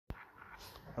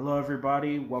Hello,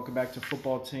 everybody. Welcome back to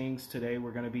Football Tings. Today,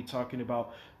 we're going to be talking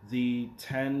about the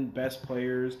 10 best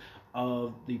players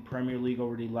of the Premier League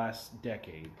over the last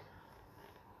decade.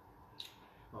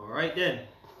 All right, then.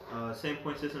 Same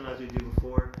point system as we do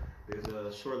before. There's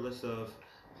a short list of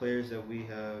players that we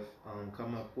have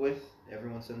come up with.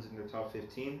 Everyone sends in their top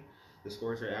 15. The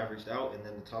scores are averaged out, and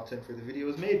then the top 10 for the video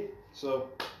is made. So,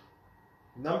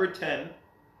 number 10,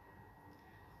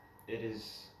 it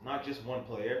is not just one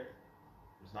player.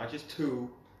 It's not just two.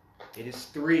 It is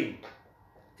three.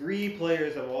 Three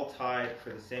players have all tied for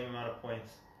the same amount of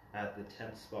points at the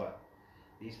 10th spot.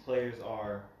 These players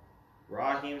are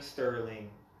Raheem Sterling,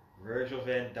 Virgil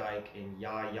van Dijk, and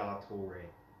Yaya Toure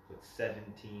with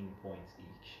 17 points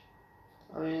each.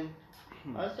 I mean,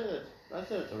 I'd say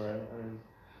that's alright. I mean,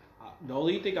 The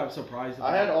only thing I'm surprised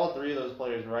about... I had all three of those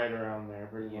players right around there,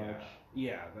 pretty much.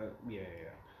 Yeah.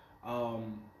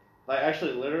 Like,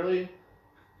 actually, literally,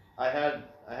 I had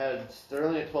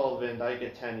Sterling at 12, Van Dijk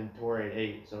at 10, and Toure at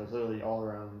 8. So it's literally all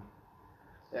around.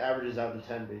 It averages out to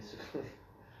 10, basically.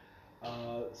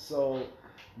 So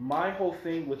my whole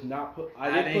thing with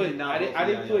I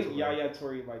didn't put Yaya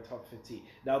Toure in my top 15.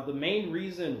 Now the main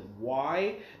reason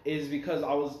why is because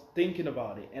I was thinking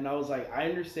about it and I was like, I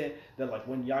understand that like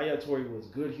when Yaya Toure was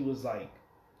good, he was like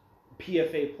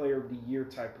PFA Player of the Year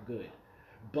type of good,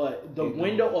 but the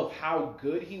window of how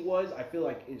good he was, I feel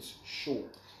like is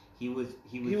short. He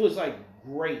was like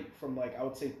great from like I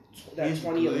would say that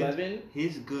 2011.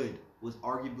 His good was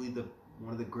arguably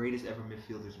one of the greatest ever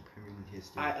midfielders in Premier League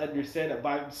history. I understand that, but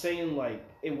I'm saying like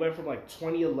it went from like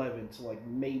 2011 to like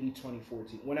maybe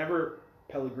 2014. Whenever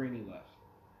Pellegrini left,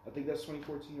 I think that's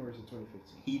 2014 or is it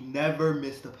 2015? He never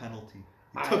missed a penalty.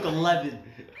 He took 11.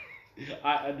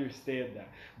 I understand that,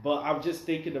 but I'm just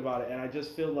thinking about it, and I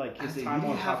just feel like his time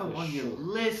on top was on your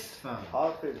list, fam.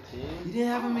 Top 15? You didn't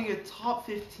have him in your top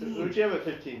 15. Who'd you have at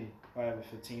 15? I have a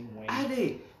 15. Wayne.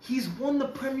 Ade, he's won the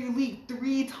Premier League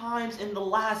 3 times in the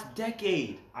last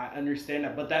decade. I understand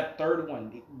that, but that third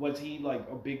one, was he like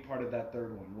a big part of that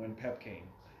third one when Pep came?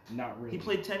 Not really. He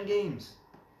played 10 games.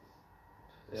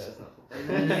 Yeah,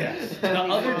 yes.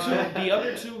 The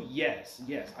other two, yes,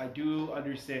 I do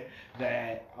understand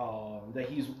that that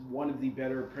he's one of the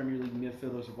better Premier League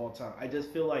midfielders of all time. I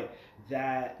just feel like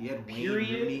that You had Wayne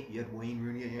Rooney again.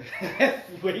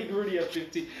 Wayne Rooney at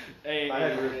 15. I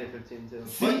had Rooney at 15 too.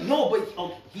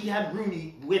 But he had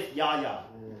Rooney with Yaya.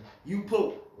 Yeah. You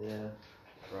put.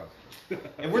 Yeah.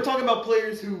 And we're talking about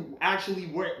players who actually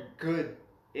weren't good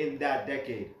in that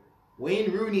decade.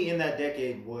 Wayne Rooney in that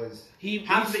decade was he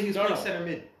was playing center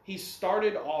mid. He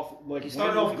started off like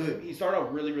good. He started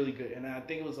off really, really good, and I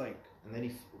think it was like and then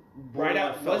he right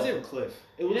out fell off a cliff.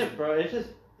 It was bro.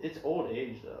 It's old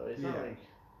age though. It's not like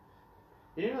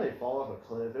he didn't really fall off a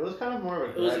cliff. It was kind of more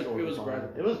of a gradual. It was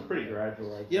gradual. It was pretty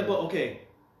gradual. Yeah, but okay.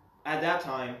 At that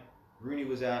time, Rooney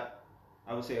was at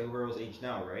I would say Aguero's age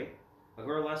now, right?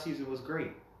 Aguero last season was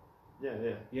great. Yeah.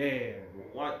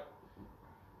 What?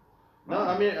 No,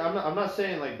 I mean I'm not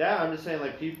saying like that. I'm just saying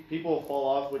like people fall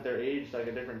off with their age like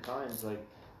at different times. Like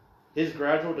his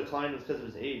gradual decline was because of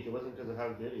his age. It wasn't because of how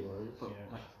good he was. But,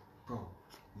 bro,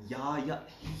 Yaya,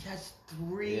 he has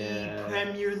 3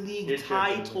 Premier League You're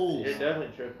titles. You're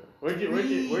definitely tripping. Where'd you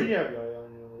have Yaya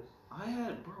on your list?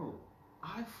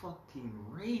 I fucking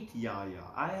rate Yaya.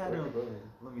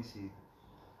 Let me see.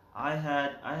 I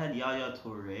had Yaya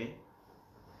Toure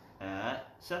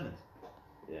at 7th.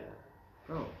 Yeah.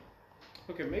 Bro.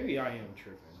 Okay, maybe I am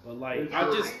tripping, but like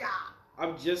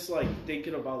I'm just like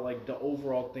thinking about like the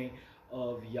overall thing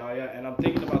of Yaya, and I'm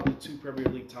thinking about the 2 Premier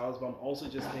League titles, but I'm also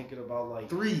just thinking about like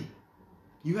 3.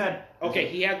 You had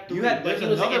he had 3. There's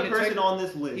another person on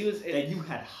this list that you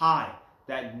had high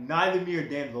that neither me or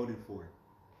Dan voted for,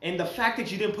 and the fact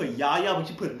that you didn't put Yaya, but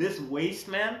you put this waste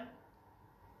man,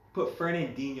 put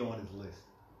Fernandinho on his list,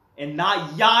 and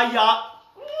not Yaya.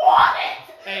 What?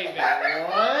 Hey man,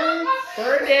 what?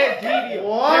 Fernandinho.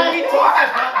 What? Can we talk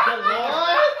about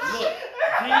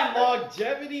the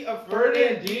longevity of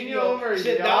Fernandinho over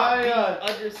should Yaya. not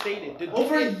be understated.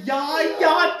 Over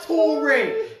Yaya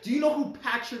Toure. Do you know who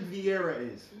Patrick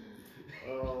Vieira is?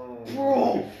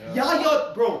 Oh,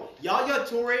 Yaya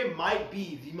Toure might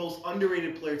be the most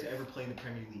underrated player to ever play in the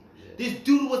Premier League. Yeah. This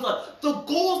dude was the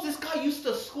goals this guy used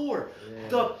to score.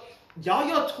 Yeah.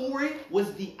 Yaya Toure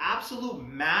was the absolute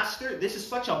master. This is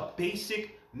such a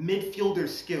basic midfielder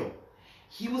skill.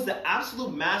 He was the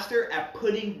absolute master at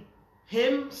putting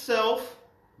himself,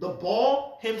 the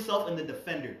ball, himself, and the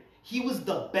defender. He was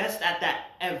the best at that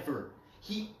ever.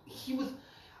 He was.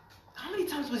 How many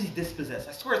times was he dispossessed?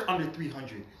 I swear it's under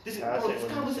 300. This guy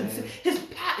was insane. His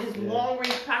long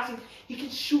range passing, he can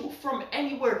shoot from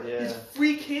anywhere. Yeah. His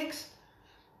free kicks,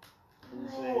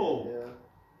 bro. Yeah.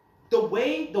 The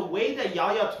way that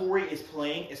Yaya Toure is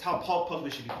playing is how Paul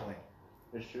Pogba should be playing.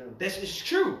 It's true. It's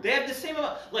true. They have the same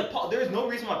amount. There is no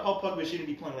reason why Paul Pogba shouldn't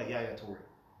be playing like Yaya Toure.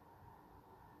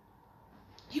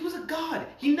 He was a god.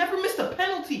 He never missed a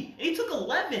penalty. And he took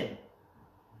 11.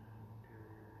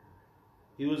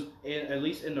 He was, at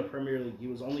least in the Premier League, he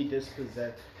was only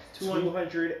dispossessed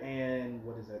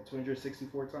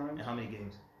 264 times. And how many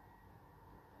games?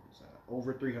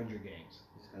 Over 300 games.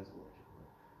 This guy's electric.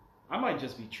 I might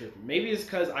just be tripping. Maybe it's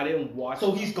because I didn't watch.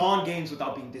 So he's gone games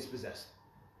without being dispossessed.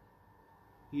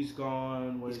 He's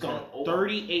gone. He's gone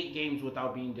 38 games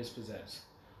without being dispossessed.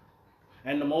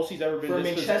 And the most he's ever been for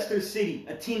Manchester City,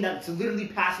 a team that's literally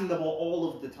passing the ball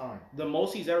all of the time. The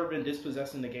most he's ever been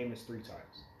dispossessed in the game is 3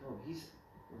 times. Bro, he's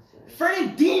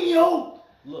Fernandinho.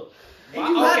 Look,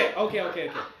 okay.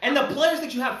 And the players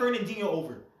that you have Fernandinho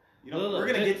over. You know, we're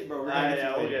gonna get to, bro. We're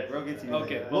gonna get to you.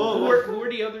 Okay. Well, who are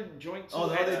the other joints? Oh,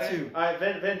 the other two.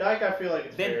 Van Dijk, I feel like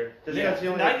it's fair. Van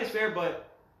Dijk is fair,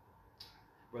 but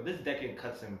bro, this decade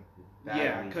cuts him.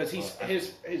 Yeah, because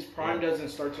his prime doesn't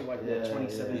start till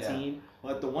 2017. Yeah.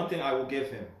 But the one thing I will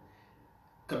give him,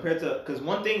 compared to, because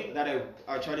one thing that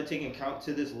I try to take into account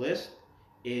to this list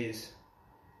is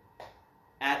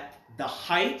at the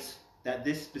height that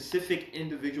this specific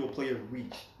individual player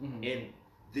reached in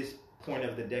this point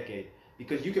of the decade.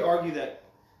 Because you could argue that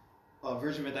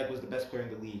Virgil van Dijk was the best player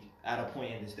in the league at a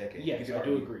point in this decade. Yes, I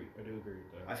do agree with that.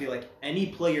 I feel like any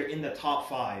player in the top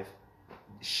 5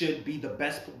 should be the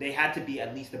best. They had to be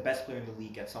at least the best player in the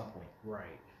league at some point.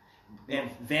 Right.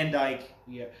 And Van Dijk.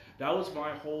 Yeah, that was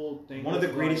my whole thing. One of the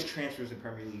greatest transfers in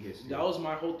Premier League history. That was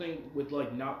my whole thing with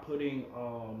not putting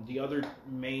the other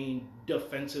main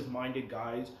defensive-minded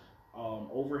guys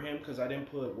over him, because I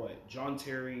didn't put John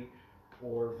Terry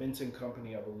or Vincent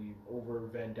Kompany, I believe, over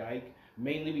Van Dijk.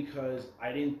 Mainly because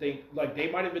I didn't think they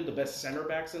might have been the best center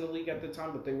backs in the league at the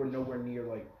time, but they were nowhere near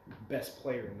best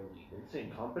player in the league.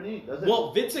 Vincent Kompany?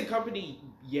 Vincent Kompany,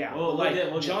 yeah. Well,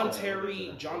 but John Terry,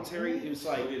 it was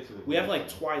we have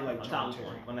Twilight John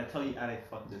Terry. When I tell you, I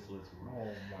fuck this list. Oh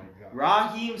my god.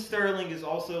 Raheem Sterling is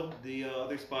also the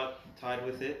other spot tied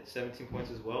with it, 17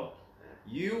 points as well.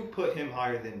 You put him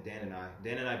higher than Dan and I.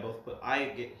 Dan and I both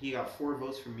he got 4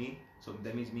 votes from me. So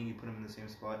that means me and you put him in the same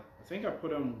spot. I think I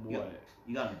put him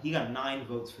He got 9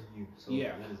 votes from you. So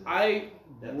yeah, I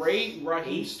rate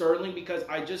Raheem Sterling because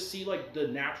I just see the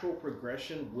natural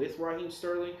progression with Raheem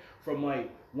Sterling from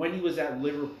when he was at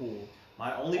Liverpool.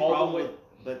 My only problem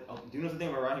do you know the thing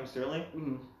about Raheem Sterling?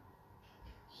 Mm-hmm.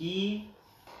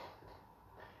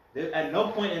 At no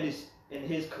point in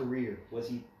his career was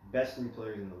he best 3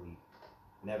 players in the league.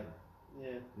 Never.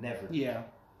 Yeah. Never. Yeah.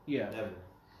 Never.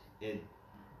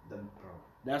 Bro.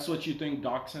 That's what you think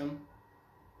docks him?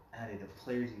 The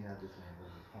players you have this man,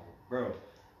 bro.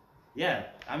 Yeah,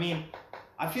 I mean,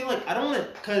 I feel like I don't want to,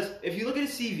 because if you look at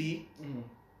his CV,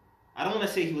 I don't want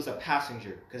to say he was a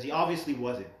passenger, because he obviously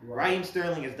wasn't. Right. Raheem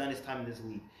Sterling has done his time in this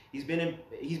league. He's been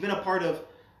a part of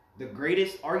the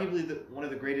greatest, arguably one of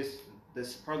the greatest,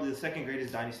 probably the second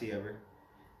greatest dynasty ever,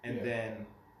 and then.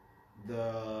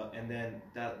 The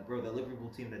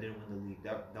Liverpool team that didn't win the league.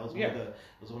 That was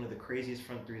one of the craziest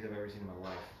front threes I've ever seen in my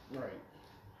life. Right.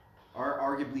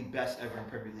 Arguably best ever in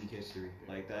Premier League history.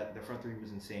 The front three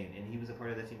was insane, and he was a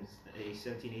part of that team. Age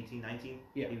 17, 18, 19.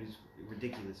 Yeah. He was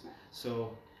ridiculous.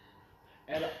 So.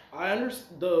 And I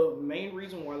understand the main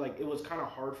reason why it was kind of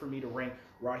hard for me to rank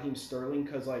Raheem Sterling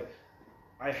because I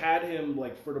had him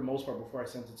for the most part before I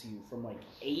sent it to you from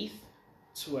 8th.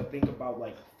 To I think about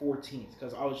 14th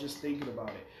because I was just thinking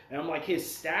about it and I'm his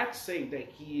stats say that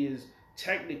he is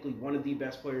technically one of the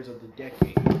best players of the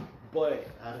decade, but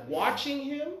watching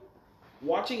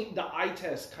the eye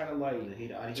test kind of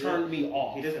turned me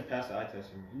off. He doesn't pass the eye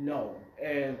test for me. No,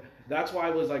 and that's why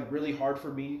it was really hard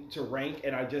for me to rank,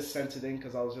 and I just sent it in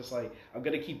because I was just I'm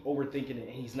gonna keep overthinking it and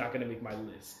he's not gonna make my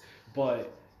list.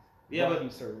 But yeah, Raheem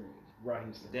Sterling.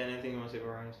 Dan, anything you want to say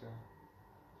about Raheem Sterling?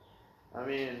 I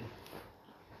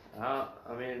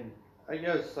I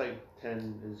guess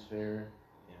 10 is fair.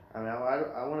 Yeah.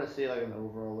 I want to see an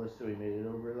overall list who he made it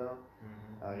over though,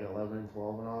 11 and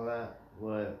 12 and all that.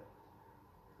 But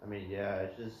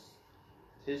it's just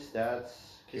his stats.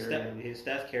 His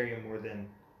stats carry him more than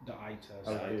the eye test.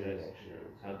 How good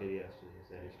he actually is.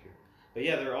 That is true. But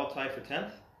yeah, they're all tied for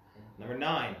 10th. Number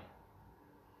 9,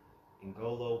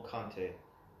 N'Golo Kante.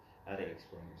 How do you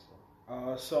explain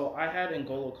yourself? So I had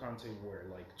N'Golo Kante where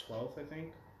 12th, I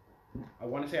think. I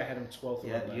want to say I had him 12th.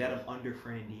 Yeah, you had him under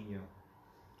Fernandinho.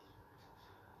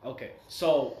 Okay,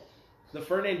 so the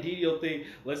Fernandinho thing,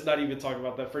 let's not even talk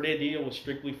about that. Fernandinho was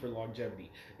strictly for longevity.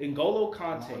 N'Golo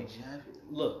Kante,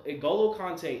 look, N'Golo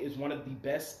Kante is one of the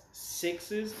best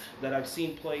sixes that I've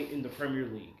seen play in the Premier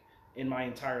League in my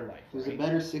entire life. He was a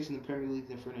better six in the Premier League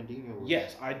than Fernandinho was.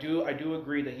 Yes, I do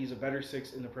agree that he's a better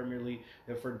six in the Premier League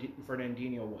than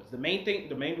Fernandinho was. The main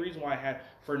reason why I had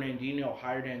Fernandinho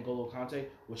higher than N'Golo Kante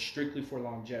was strictly for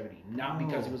longevity, not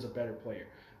because he was a better player.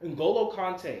 N'Golo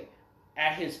Kante,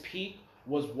 at his peak,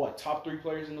 was what, top 3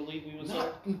 players in the league? We would say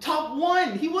top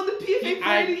 1. He won the PFA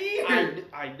Player of the Year.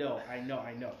 I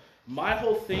know. My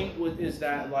whole thing is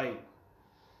that like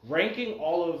ranking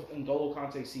all of N'Golo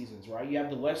Kante's seasons, right? You have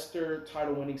the Leicester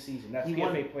title-winning season. That's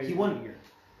PFA Player of the Year.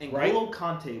 N'Golo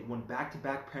Kante won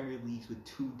back-to-back Premier Leagues with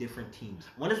 2 different teams.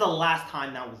 When is the last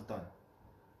time that was done?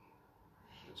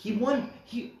 He won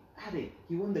the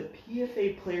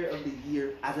PFA Player of the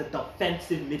Year as a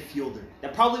defensive midfielder.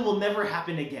 That probably will never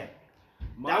happen again.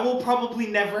 That will probably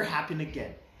never happen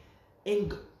again.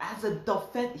 And as a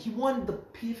he won the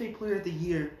PFA Player of the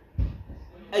Year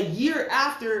a year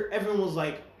after everyone was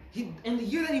like, and the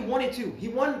year that he won it too, he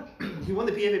won the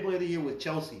PFA Player of the Year with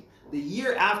Chelsea. The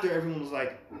year after, everyone was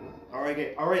like, all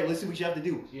right, let's see what you have to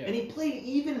do. Yeah. And he played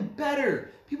even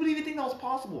better. People didn't even think that was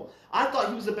possible. I thought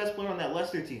he was the best player on that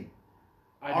Leicester team.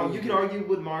 You can argue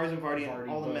with Mars and Vardy and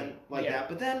all the men like that,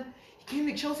 but then he came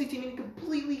to the Chelsea team and he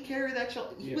completely carried that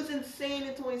Chelsea. He was insane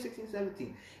in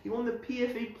 2016-17. He won the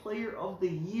PFA Player of the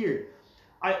Year.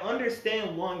 I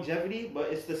understand longevity,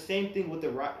 but it's the same thing with to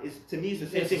me, it's the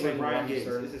same thing with Ryan Giggs.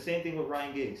 It's the same thing with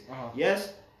Ryan Giggs.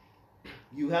 Yes,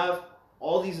 you have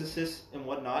all these assists and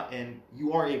whatnot, and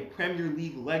you are a Premier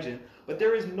League legend, but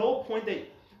there is no point that,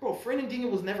 bro, Fernandinho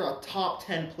was never a top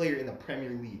 10 player in the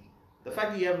Premier League. The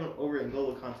fact that you have him over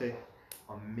N'Golo Kante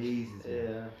amazes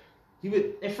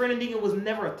me. And Fernandinho was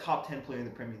never a top 10 player in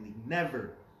the Premier League.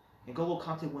 Never. N'Golo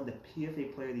Kante won the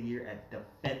PFA Player of the Year at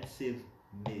defensive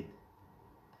mid.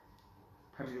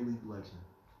 Premier League legend.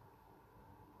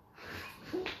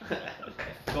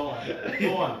 Go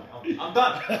on. I'm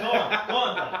done. Go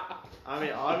on. I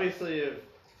mean, obviously,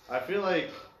 I feel like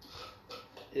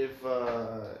if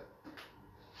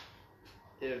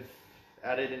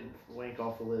Ade didn't wank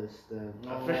off the list, then I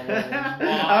don't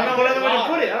know what other way to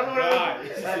put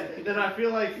it. Then I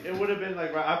feel like it would have been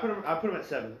like I put him at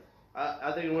 7th.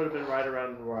 I think it would have been right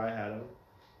around where I had him.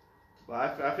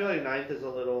 But I feel like 9th is a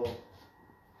little.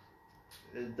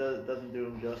 It doesn't do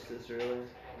him justice, really.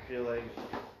 I feel like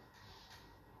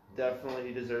definitely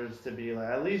he deserves to be like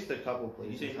at least a couple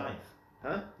places. Did you say 9th?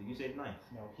 Huh? Did you say 9th?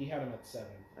 No, he had him at 7th.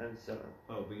 And 7th.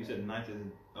 Oh, but you said 9th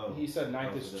isn't. Oh. He said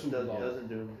 9th is too low. Doesn't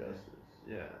do him justice.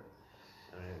 Yeah.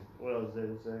 I mean, what else is there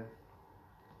to say?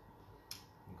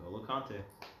 N'Golo Kante,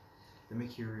 the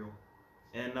Mercurial,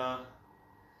 and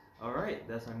all right,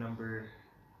 that's our number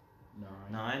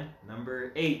 9.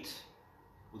 Number 8,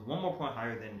 with 1 more point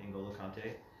higher than N'Golo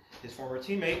Kante, his former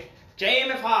teammate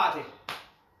Jamie Vardy.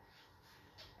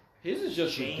 His is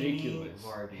just ridiculous.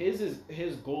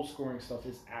 His goal scoring stuff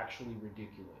is actually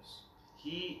ridiculous.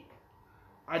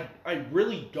 I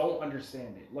really don't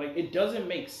understand it. Like, it doesn't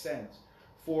make sense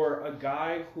for a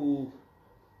guy who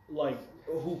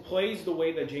plays the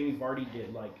way that Jamie Vardy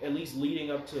did, like at least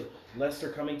leading up to Leicester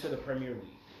coming to the Premier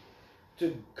League.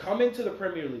 To come into the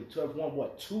Premier League, to have won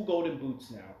 2 Golden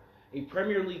Boots now, a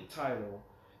Premier League title,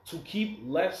 to keep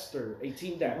Leicester, a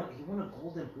team that he won a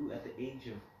Golden Boot at the age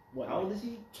of what? How old is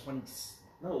he? 20.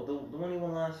 No, the one he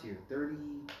won last year, 30.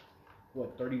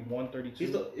 What, 31,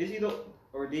 32?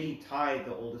 Or did he tie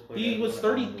the oldest player? He was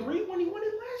 33 when he won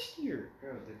it last year.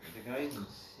 Bro, the guy is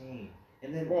insane.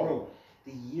 And then, bro,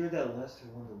 the year that Leicester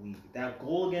won the league, that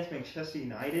goal against Manchester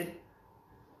United.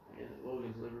 Yeah,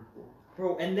 against Liverpool.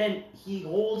 Bro, and then he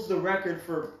holds the record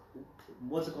for,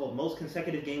 most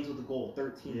consecutive games with a goal,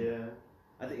 13. Yeah.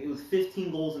 I think it was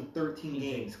 15 goals in 13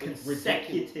 games,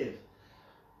 consecutive.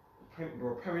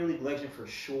 Premier League legend for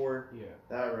sure. Yeah,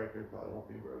 that record probably won't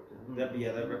be broken. That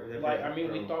record.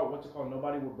 We thought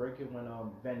nobody would break it when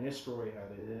Van Nistelrooy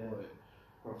had it. Yeah.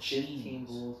 But 15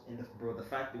 goals in the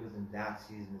fact it was in that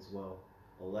season as well.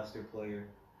 A Leicester player.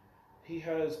 He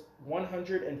has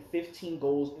 115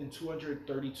 goals in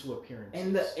 232 appearances.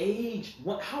 And the age.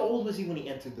 How old was he when he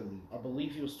entered the league? I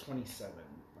believe he was 27.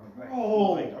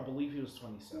 I believe he was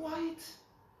 27. What?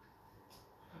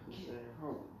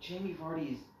 Bro, Jamie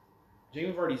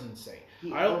Vardy's insane.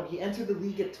 He entered the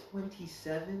league at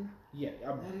 27? Yeah,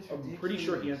 I'm pretty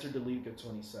sure he entered the league at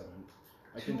 27.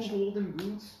 2 Golden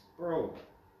Boots? Bro,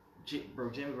 Jamie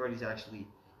Vardy's actually...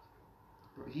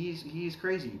 Bro, he's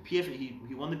crazy.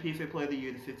 He won the PFA Player of the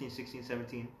Year, the 15, 16,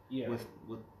 17. Yeah. With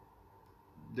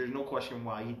there's no question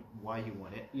why he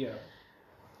won it. Yeah.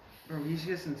 Bro, he's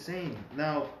just insane.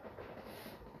 Now,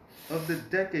 of the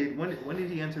decade, when did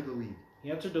he enter the league?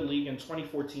 He entered the league in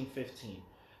 2014-15.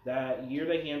 That year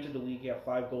that he entered the league, he had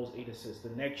 5 goals, 8 assists. The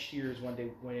next year is when they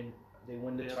win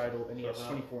the title, and he has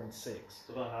 24 and 6. It's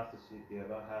about half the season.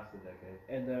 About half the decade.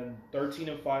 And then 13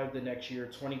 and 5 the next year,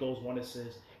 20 goals, 1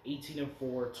 assist. 18 and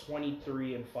 4,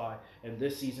 23 and 5, and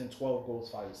this season 12 goals,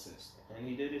 5 assists. And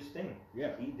he did his thing.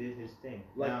 Yeah, he did his thing.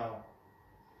 Now,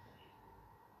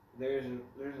 there's an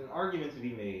argument to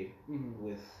be made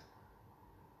with.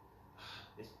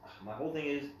 My whole thing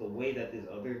is the way that this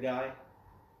other guy,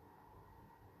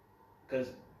 because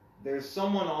there's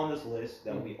someone on this list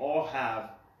that we all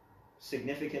have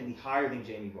significantly higher than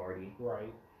Jamie Vardy.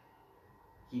 Right.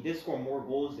 He did score more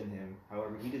goals than him.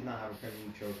 However, he did not have a Premier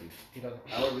League trophy. He doesn't.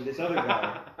 However, this other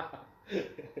guy.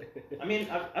 I mean,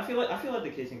 I feel like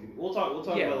the case can be. We'll talk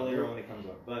about it later when it comes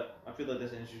up. But I feel like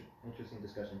that's an interesting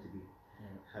discussion to be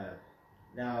had.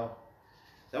 Now,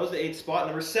 that was the 8th spot.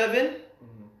 Number 7.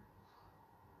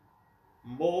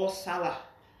 Mohamed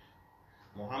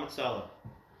Salah.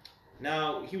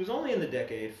 Now, he was only in the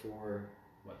decade for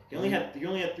what? He only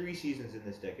had 3 seasons in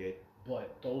this decade.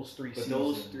 But those 3 seasons. But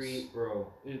those 3, bro.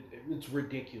 It's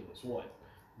ridiculous. What?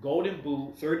 Golden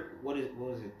Boot. What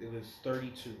was it? It was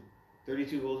 32.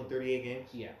 32 goals in 38 games?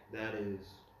 Yeah. That is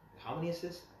how many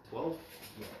assists? 12?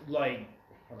 Yeah.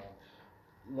 Hold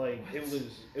on. What?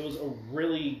 It was a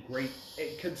really great,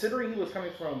 considering he was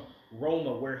coming from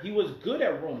Roma, where he was good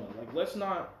at Roma. Let's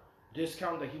not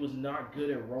discount that he was not good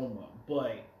at Roma,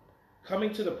 but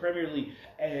coming to the Premier League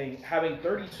and having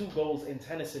 32 goals and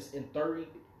 10 assists in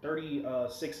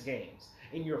 36 games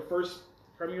in your first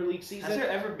Premier League season. Has there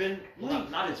ever been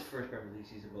not his first Premier League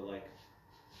season, but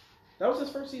that was his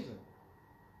first season.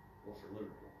 Well, for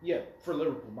Liverpool. Yeah, for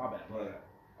Liverpool. My bad. But,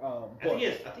 I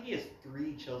think he has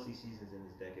 3 Chelsea seasons in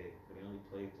this decade, but he only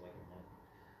played a month.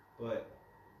 But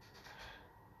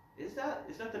is that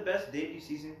the best debut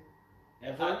season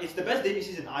ever? It's the best debut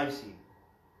season I've seen.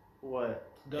 What?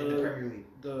 In the Premier League.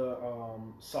 The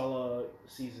Salah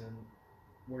season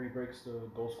where he breaks the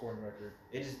goal scoring record.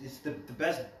 It's the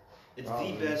best. It's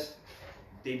the best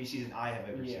debut season I have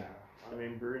ever seen. I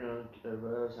mean, Bruno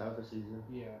was half a season.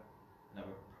 Yeah. No,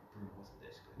 Bruno wasn't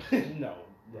this good. No.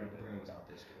 Bruno was not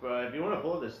this good. But if you want to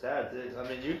pull the stats,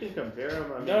 you can compare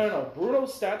them. No.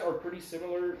 Bruno's stats are pretty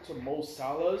similar to Mo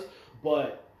Salah's,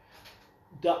 but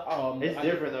it's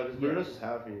different though because Bruno's is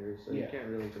half a year, so you can't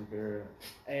really compare it.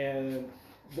 And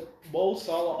Mo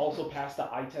Salah also passed the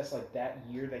eye test that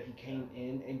year that he came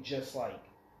in, and just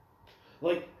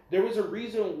there was a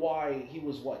reason why he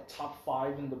was top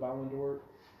 5 in the Ballon d'Or.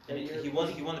 And he won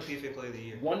the PFA Player of the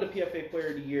Year. Won the PFA Player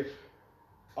of the Year.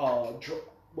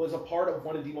 Was a part of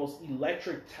one of the most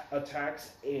electric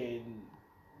attacks in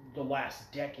the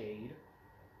last decade.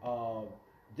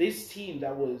 This team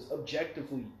that was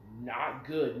objectively not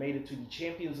good made it to the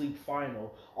Champions League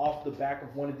final off the back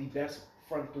of one of the best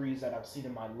front threes that I've seen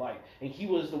in my life. And he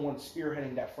was the one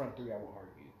spearheading that front three, I would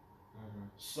argue. Mm-hmm.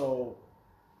 So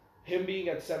him being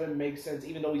at 7 makes sense,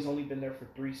 even though he's only been there for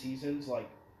 3 seasons.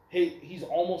 He's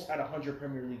almost at 100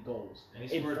 Premier League goals. And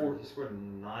he scored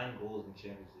 9 goals in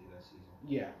Champions League that season.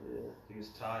 Yeah. He was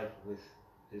tied with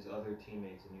his other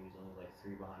teammates, and he was only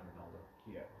 3 behind Ronaldo.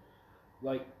 Yeah.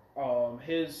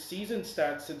 His season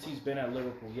stats since he's been at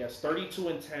Liverpool, yes, 32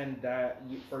 and 10 that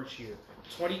first year,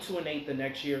 22 and 8 the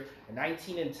next year, and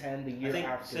 19 and 10 the year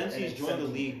after. Since he's joined the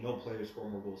league, no player scored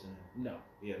more goals than him. No.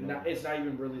 Yeah, it's not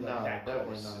even really that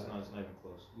close. It's not even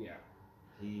close. Yeah.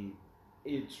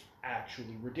 It's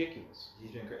actually ridiculous.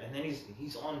 He's been great, and then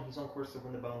he's on course to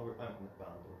win the Ballon d'Or.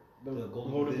 The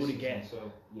Golden Boot again.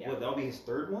 So that'll be his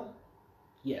 3rd one.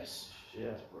 Yes.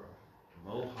 Yes, bro.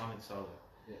 Mohamed Salah.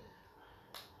 Yeah.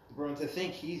 Bro, and to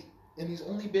think he's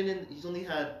only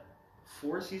had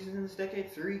 4 seasons in this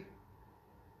decade. 3.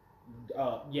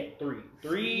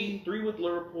 3 with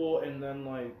Liverpool, and then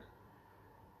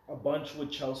a bunch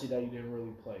with Chelsea that he didn't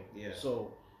really play. Yeah.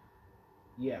 So,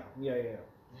 yeah.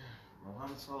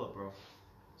 Mohamed Salah, bro.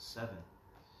 7.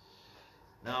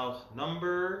 Now,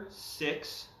 number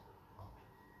 6.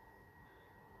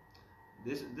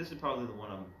 This is probably the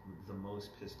one I'm the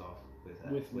most pissed off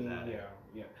with me.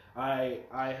 Yeah. I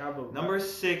have a number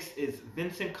 6 is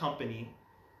Vincent Kompany.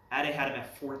 Ade had him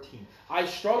at 14. I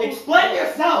struggled. Explain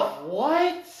yourself.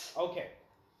 What? Okay.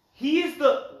 He is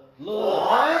the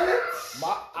what?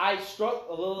 I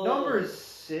struggled. Number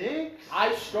 6.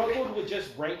 I struggled with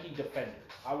just ranking defenders.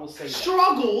 I will say that.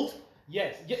 Struggled.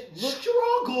 Yes.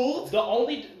 Struggled.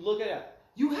 Look at that.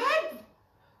 You had.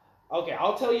 Okay,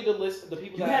 I'll tell you the list of the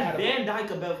people you that had Van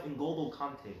Dijk above N'Golo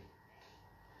Kante.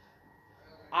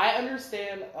 I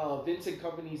understand Vincent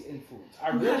Kompany's influence. I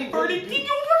really do.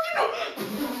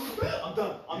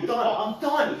 I'm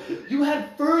done. You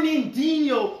had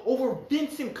Fernandinho over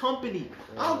Vincent Kompany.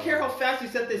 I don't care how fast you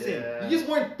set this in. You just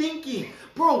weren't thinking.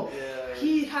 Bro,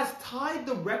 he has tied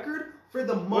the record for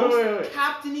the most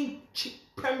captaining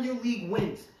Premier League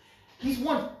wins. He's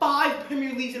won 5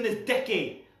 Premier Leagues in this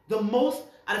decade. The most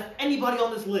out of anybody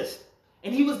on this list.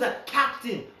 And he was the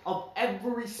captain of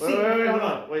every single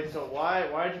one. Wait, so why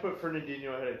did you put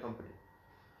Fernandinho ahead of Kompany?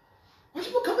 Why'd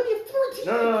you put Kompany at 14?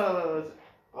 No.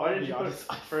 Why did you put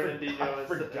Fernandinho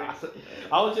as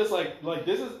I was just like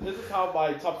this is how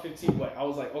my top 15 went. I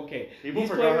was like, okay, people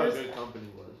forgot how good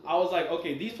Kompany was. I was like,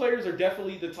 okay, these players are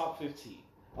definitely the top 15.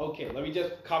 Okay, let me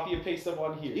just copy and paste them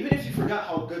on here. Even if you forgot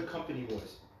how good Kompany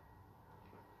was,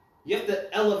 you have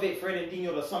to elevate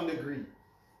Fernandinho to some degree.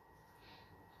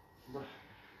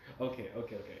 Okay.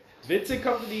 Vincent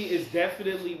Kompany is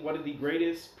definitely one of the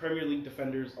greatest Premier League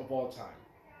defenders of all time.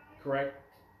 Correct?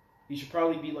 He should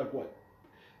probably be like what?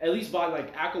 At least by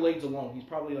like accolades alone, he's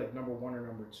probably like number 1 or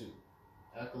number 2.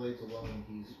 Accolades alone,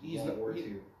 he's 1 or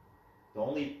 2.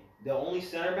 The only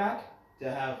center back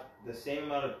to have the same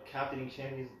amount of captaining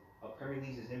champions of Premier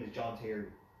Leagues as him is John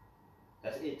Terry.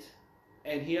 That's it.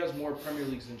 And he has more Premier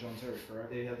Leagues than John Terry, correct?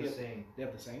 They have the same. They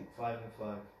have the same? 5 and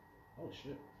 5. Oh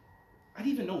shit. I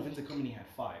didn't even know Vincent Kompany had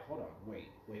 5. Hold on. Wait.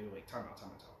 Time out.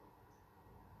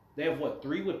 They have what?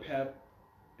 3 with Pep,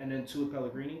 and then 2 with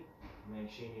Pellegrini?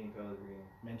 Mancini and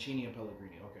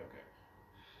Pellegrini. Okay.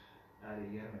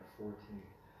 You had him at 14.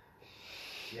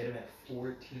 You had him at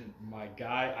 14. My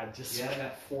guy, You had him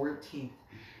at 14.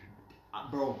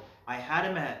 Bro, I had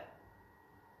him at...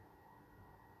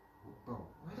 Bro,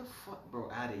 where the fuck... Bro,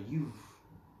 Ade, you...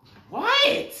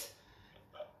 What?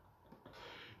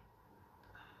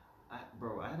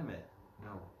 I had him at...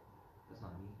 No, that's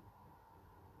not me.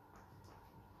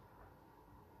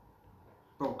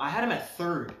 Bro, I had him at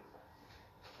 3rd.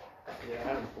 Yeah, I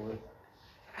had him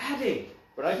 4th. Ade!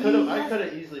 But I could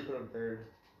have easily put him 3rd.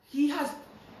 He has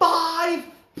 5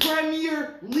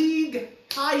 Premier League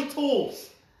titles!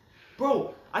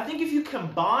 Bro, I think if you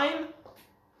combine...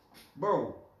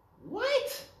 Bro,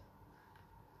 what?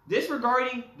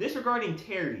 Disregarding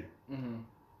Terry. Mm-hmm.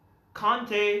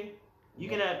 Conte, you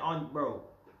can add on... Bro,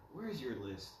 where's your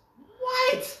list?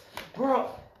 What? Bro.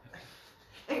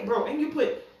 Hey, bro, and you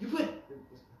put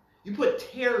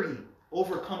Terry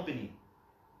over Kompany.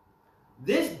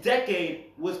 This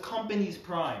decade was Kompany's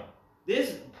prime.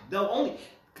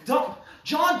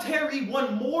 John Terry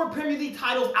won more Premier League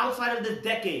titles outside of this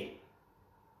decade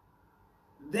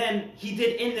than he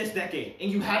did in this decade,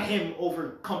 and you had him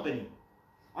over Kompany.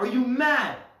 Are you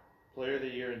mad? Player of the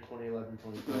Year in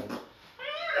 2011-2012.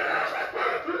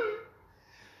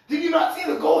 Did you not see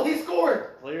the goal he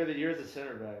scored? Player of the Year is a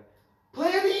center back.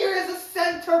 Player of the Year is a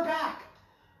center back.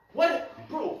 What,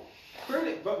 bro?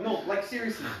 No, like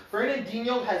seriously,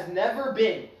 Fernandinho has never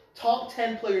been top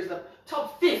 10 players,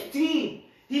 top 15.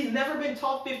 He's never been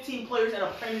top 15 players in a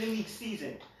Premier League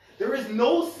season. There is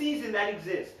no season that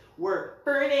exists where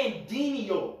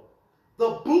Fernandinho,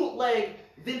 the bootleg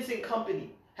Vincent Kompany,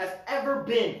 has ever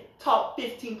been top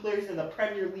 15 players in the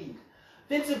Premier League.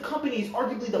 Vincent Kompany is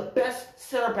arguably the best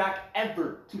center back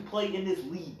ever to play in this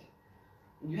league.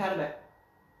 And you had him at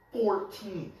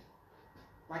 14th.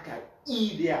 Like an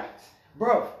idiot.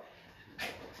 Bro.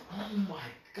 Oh my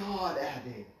God,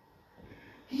 Ade.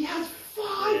 He has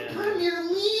 5 Premier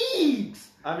Leagues.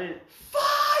 I mean,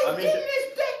 5 in this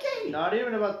decade. Not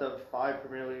even about the 5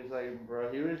 Premier Leagues, like, bro,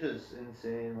 he was just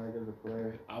insane, like, as a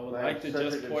player. I would like to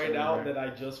just point out that I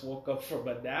just woke up from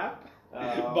a nap.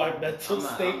 My mental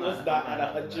state was not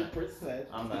at 100%.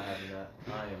 I'm not having that.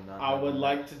 I am not. I would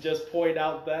like to just point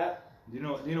out that. Do you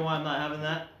know why I'm not having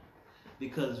that?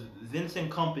 Because Vincent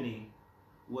Kompany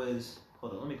was...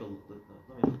 Hold on, let me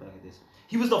look back at this.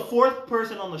 He was the 4th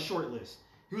person on the short list.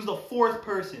 He was the 4th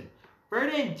person.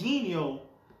 Fernandinho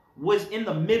was in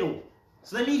the middle.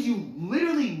 So that means you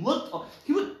literally looked up.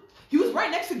 He was right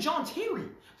next to John Terry.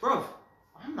 Bro,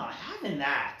 I'm not having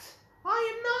that.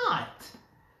 I am not.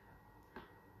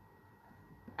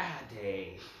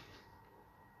 Ade.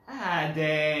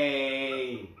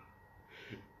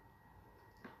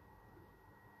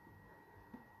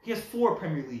 He has 4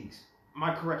 Premier Leagues.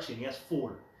 My correction, he has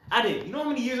 4. Ade, you know how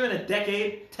many years are in a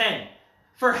decade? 10.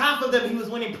 For half of them, he was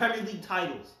winning Premier League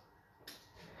titles.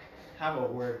 Have a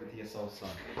word with yourself, son.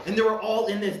 And they were all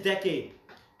in this decade.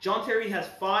 John Terry has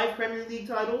 5 Premier League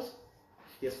titles.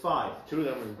 He has 5. 2 of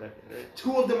them are in this decade, right?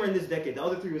 2 of them are in this decade. The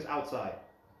other 3 was outside.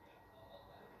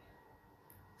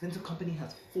 Vincent Kompany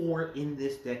has 4 in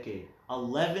this decade.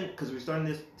 11, because we're starting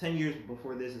this 10 years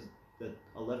before this is the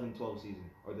 11-12 season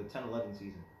or the 10-11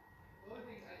 season.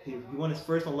 He won his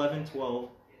first 11-12,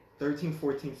 13-14,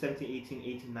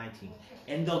 17-18, 18-19.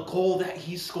 And the goal that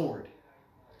he scored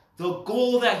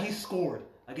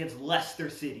against Leicester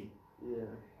City. Yeah.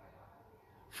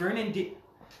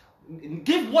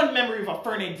 Give one memory of a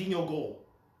Fernandinho goal.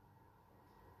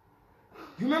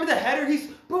 You remember the header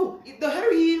the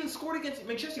header he even scored against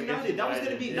Manchester United. That was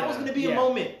gonna be a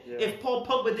moment if Paul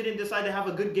Pogba didn't decide to have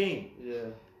a good game. Yeah.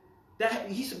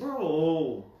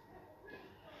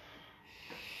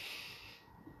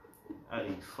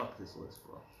 Fuck this list,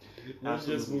 bro. Let's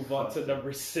just move on to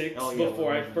number 6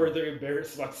 before I further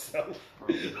embarrass myself.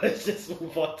 Let's just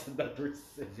move on to number 6.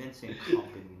 Vincent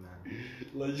Kompany, man.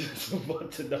 Let's just move on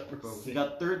to number 6. He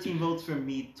got 13 votes from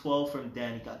me, 12 from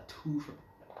Dan. He got 2 from...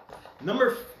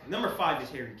 Number 5 is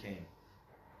Harry Kane.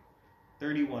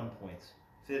 31 points.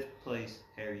 5th place,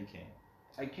 Harry Kane.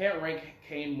 I can't rank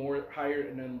Kane higher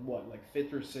than what, like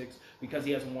 5th or 6th, because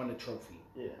he hasn't won a trophy.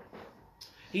 Yeah.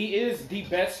 He is the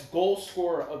best goal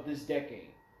scorer of this decade.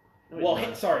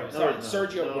 Sergio Aguero.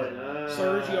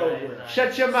 Sergio Aguero.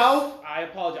 Shut your mouth. I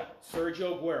apologize.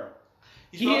 Sergio Aguero.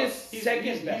 He's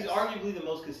second best. He's arguably the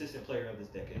most consistent player of this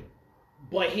decade.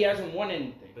 But he hasn't won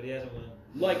anything. But he hasn't won.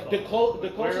 Like the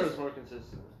closest. Aguero's more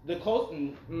consistent. The close.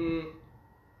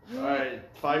 All right,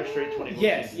 5 straight 20 goals.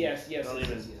 Yes.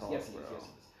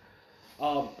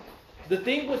 The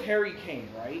thing with Harry Kane,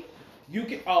 right? You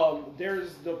can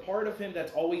there's the part of him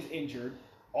that's always injured,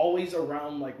 always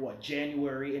around like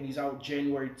January, and he's out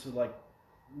January to like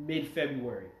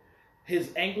mid-February.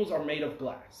 His ankles are made of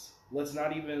glass. Let's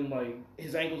not even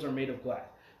his ankles are made of glass.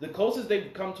 The closest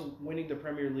they've come to winning the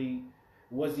Premier League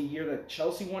was the year that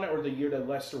Chelsea won it or the year that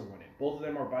Leicester won it. Both of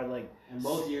them are by and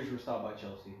both years were stopped by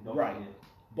Chelsea. Right.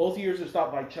 Both years are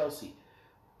stopped by Chelsea.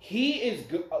 He is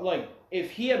good.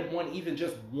 If he had won even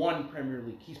just one Premier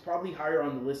League, he's probably higher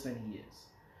on the list than he is.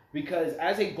 Because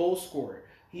as a goal scorer,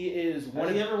 he is one.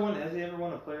 Has he ever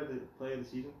won a player of the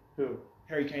season? Who?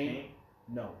 Harry Kane?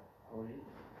 No. Oh,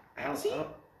 Has he?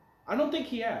 I don't think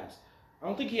he has.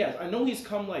 I know he's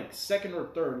come second or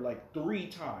third 3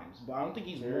 times, but I don't think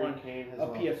he's won a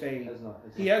PFA.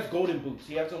 He has golden boots.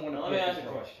 He hasn't won a PFA. Let me ask you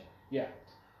a question. Yeah.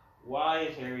 Why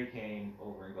is Harry Kane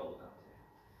over N'Golo Kante?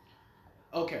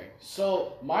 Okay,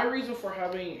 so my reason for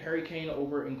having Harry Kane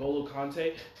over N'Golo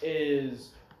Kante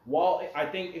is while I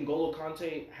think N'Golo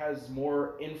Kante has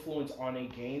more influence on a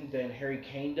game than Harry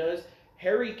Kane does,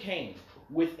 Harry Kane,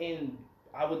 within,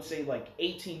 I would say,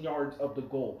 18 yards of the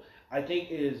goal, I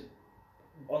think is,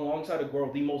 alongside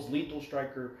Aguero, the most lethal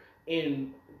striker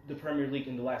in the Premier League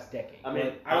in the last decade. I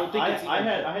mean, I don't think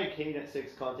I had Kane at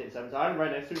 6, Kante at 7. So I had them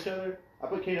right next to each other. I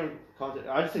put Kane over Kante.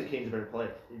 I just think Kane's a better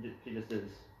player. He just is.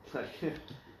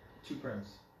 2 Prems.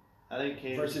 I think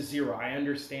Kane versus 0. I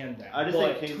understand that. I just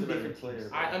think Kane's a better player.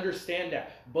 I understand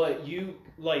that, but you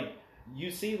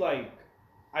see I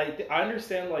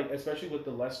understand especially with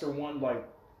the Leicester one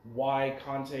why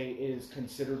Kante is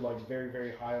considered very,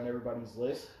 very high on everybody's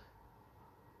list.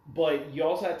 But you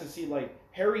also have to see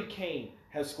Harry Kane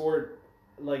has scored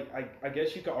I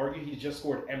guess you could argue he's just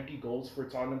scored empty goals for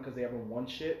Tottenham because they haven't won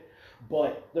shit.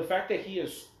 But the fact that he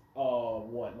is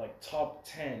top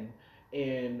 10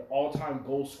 in all-time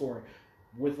goal scoring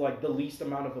with the least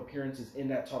amount of appearances in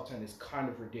that top 10 is kind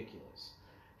of ridiculous.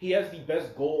 He has the best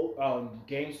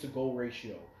games to goal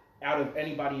ratio out of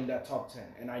anybody in that top 10,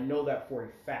 and I know that for a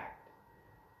fact.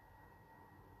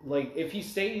 If he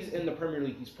stays in the Premier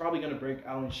League, he's probably going to break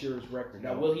Alan Shearer's record.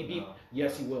 Now, will he be? No.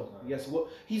 Yes, he will. Yes, he will.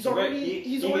 He's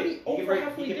already over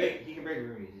halfway there. He can break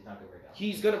Rooney. He's not going to break Allen.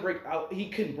 He's going to break out. He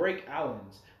can break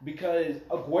Allen's because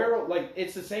Aguero,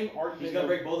 it's the same argument. He's going to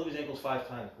break both of his ankles 5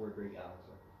 times before he breaks Allen's.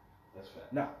 That's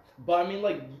fact. No. But I mean,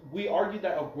 we argued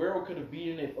that Aguero could have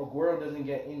beaten if Aguero doesn't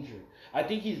get injured. I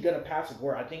think he's gonna pass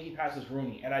Aguero. I think he passes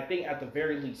Rooney, and I think at the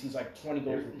very least he's 20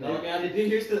 goals.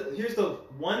 Here's the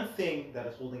one thing that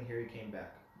is holding Harry Kane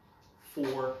back.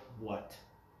 For what?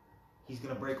 He's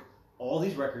gonna break all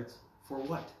these records. For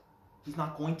what? He's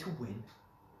not going to win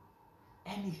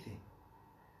anything.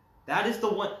 That is the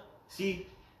one. See,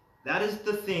 that is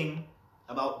the thing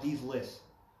about these lists.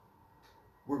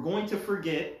 We're going to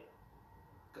forget.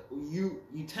 You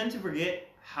tend to forget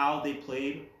how they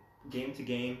played game to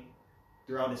game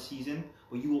throughout a season,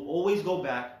 but you will always go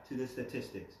back to the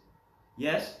statistics.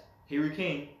 Yes, Harry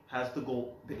Kane has the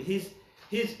goal. His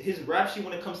rap sheet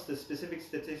when it comes to specific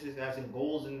statistics, as in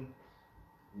goals and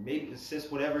maybe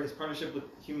assists, whatever. His partnership with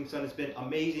Heung-min Son has been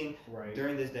amazing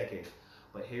during this decade.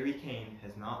 But Harry Kane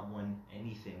has not won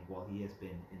anything while he has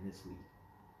been in this league.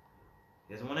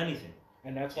 He hasn't won anything.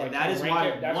 And that's why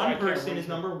one person is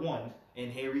number 1 and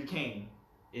Harry Kane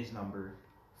is number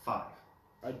 5.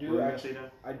 I do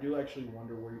actually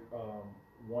wonder where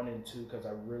 1 and 2 because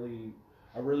I really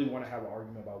want to have an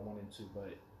argument about 1 and 2,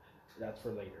 but that's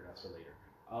for later.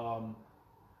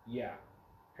 Yeah,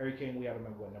 Harry Kane. We have him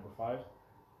at what, number 5?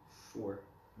 4.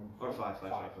 Or 5.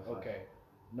 Okay,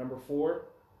 number 4.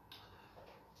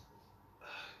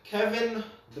 Kevin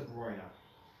De Bruyne.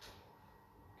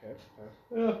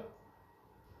 Okay.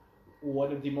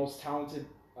 One of the most talented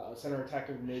center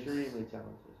attacking mids. Extremely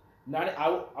talented.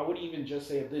 I would even just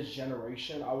say of this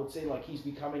generation, I would say like he's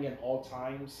becoming an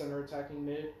all-time center attacking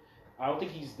mid. I don't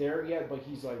think he's there yet, but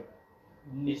he's like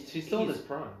he's still in his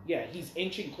prime. Yeah, he's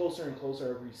inching closer and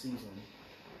closer every season.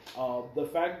 The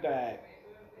fact that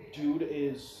dude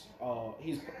is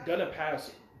he's gonna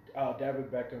pass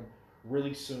David Beckham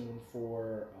really soon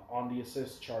for on the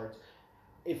assist charts.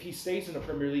 If he stays in the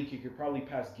Premier League, he could probably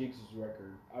pass Giggs'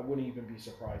 record. I wouldn't even be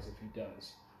surprised if he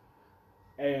does.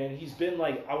 And he's been,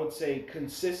 like, I would say,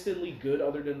 consistently good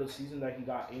other than the season that he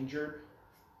got injured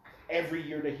every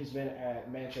year that he's been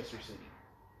at Manchester City.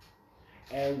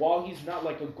 And while he's not,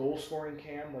 like, a goal-scoring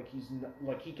cam, like, he's not,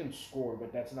 like, he can score,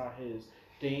 but that's not his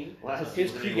thing.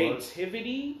 His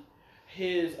creativity,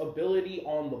 his ability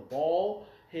on the ball,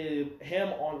 him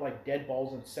on, like, dead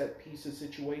balls and set pieces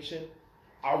situation,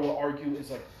 I will argue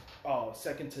is, like,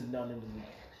 second to none in the league.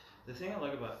 The thing I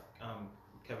like about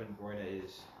Kevin De Bruyne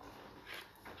is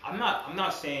I'm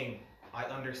not saying I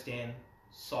understand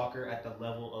soccer at the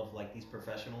level of like these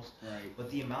professionals, right? But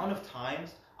the amount of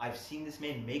times I've seen this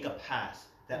man make a pass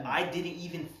that I didn't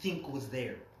even think was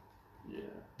there. Yeah.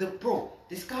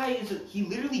 This guy he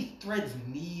literally threads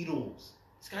needles.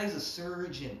 This guy's a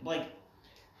surgeon. Like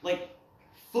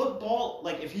football.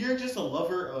 Like if you're just a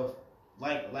lover of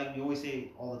like we always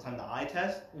say all the time, the eye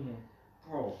test. Mm-hmm.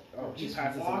 Bro, just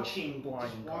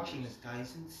watching this guy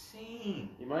is insane.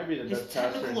 He might be the His best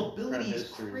passer technical ability is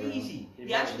crazy.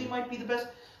 He actually might be the best.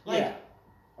 Like, yeah,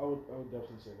 I would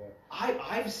definitely say that.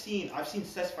 I've seen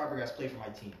Cesc Fabregas play for my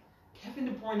team. Kevin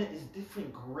De Bruyne is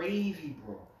different gravy,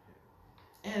 bro.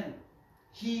 And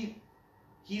he's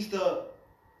the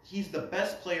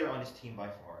best player on his team by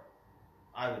far,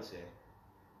 I would say.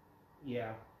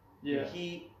 Yeah. Yeah.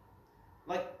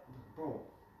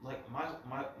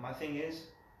 My thing is,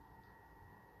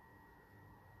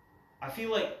 I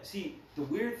feel like, see, the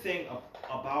weird thing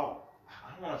about,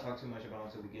 I don't want to talk too much about it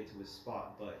until we get to his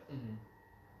spot, but,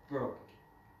 bro,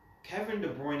 Kevin De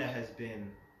Bruyne has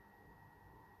been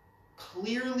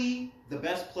clearly the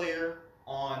best player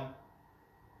on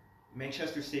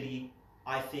Manchester City,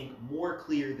 I think, more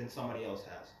clear than somebody else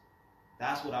has.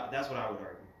 That's what I would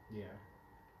argue. Yeah.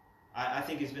 I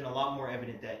think it's been a lot more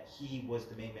evident that he was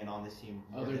the main man on this team.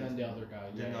 Other than the other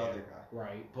guy. Than the other guy.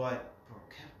 Right. But,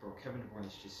 Kevin De Bruyne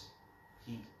is just,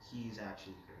 he's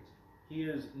actually crazy. He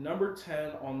is number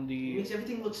 10 on the... He makes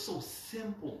everything look so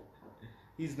simple.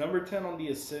 He's number 10 on the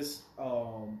assist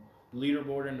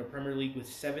leaderboard in the Premier League with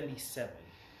 77.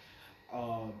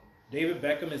 David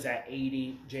Beckham is at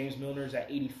 80. James Milner is at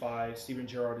 85. Steven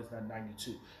Gerrard is at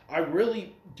 92. I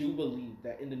really do believe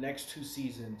that in the next 2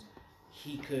 seasons,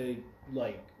 he could,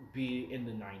 like, be in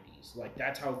the 90s. Like,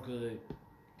 that's how good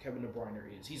Kevin De Bruyne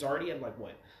is. He's already at, like,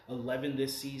 what, 11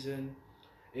 this season?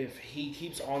 If he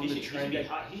keeps on the trend... He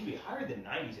should be higher than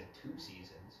 90s in 2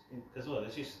 seasons. Because, what,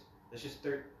 that's just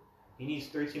he needs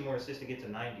 13 more assists to get to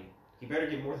 90. He better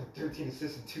get more than 13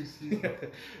 assists in 2 seasons.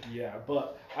 Yeah,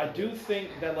 but I do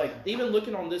think that, like, even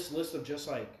looking on this list of just,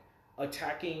 like,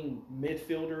 attacking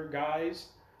midfielder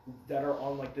guys that are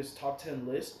on, like, this top 10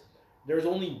 list... There's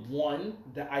only one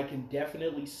that I can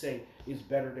definitely say is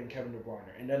better than Kevin De Bruyne,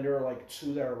 and then there are like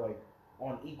 2 that are like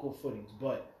on equal footings.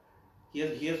 But he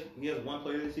has one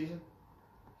player this season.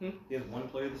 He has one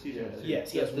player this season.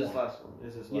 Yes, he has this one. last one.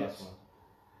 This is his last one.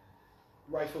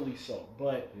 Rightfully so,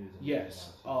 but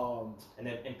yes.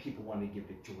 And people wanted to give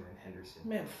it to Jordan Henderson.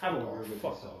 Man,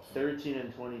 fuck off. 13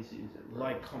 and 20 season. Bro.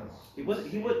 Like, come on. He was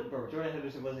bro. Jordan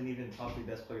Henderson wasn't even top 3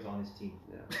 best players on his team.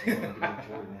 Yeah.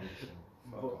 Jordan Henderson.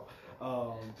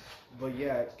 But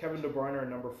yeah, Kevin De Bruyne at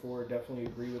number 4, definitely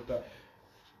agree with that.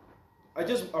 I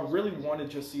really want to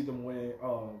just see them win,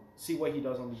 see what he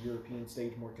does on the European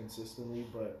stage more consistently.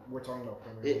 But we're talking about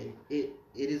Premier League.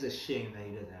 It is a shame that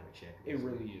he doesn't have a champion. It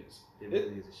really is. It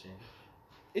really is a shame.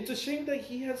 It's a shame that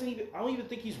he hasn't even. I don't even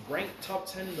think he's ranked top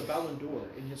 10 in the Ballon d'Or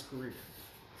in his career.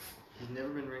 He's never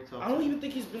been ranked top 10. I don't even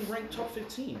think he's been ranked top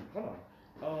 15. Hold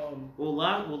on.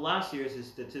 Last year is his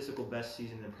statistical best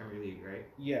season in the Premier League, right?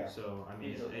 Yeah. So I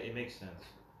mean, it makes sense.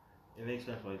 It makes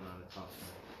sense why he's not in the top 10.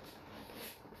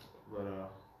 But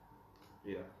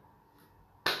yeah.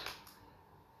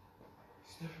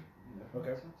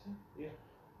 Okay. Yeah.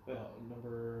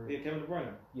 Number forget Kevin De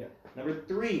Bruyne. Yeah. Number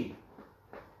 3,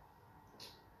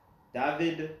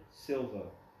 David Silva.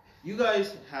 You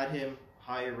guys had him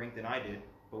higher ranked than I did,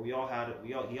 but he all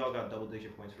got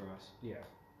double-digit points from us. Yeah.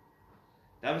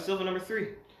 David Silva, number 3.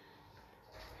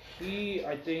 He,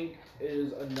 I think,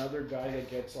 is another guy that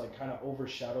gets like kind of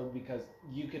overshadowed because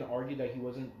you can argue that he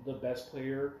wasn't the best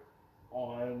player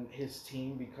on his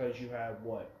team because you had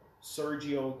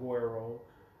Sergio Aguero,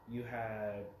 you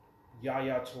had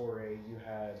Yaya Toure, you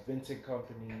had Vincent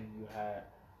Kompany, you had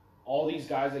all these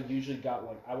guys that usually got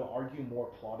I would argue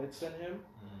more plaudits than him,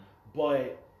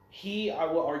 but I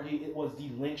would argue it was the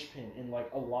linchpin in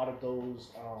a lot of those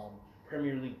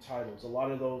Premier League titles, a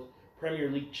lot of those Premier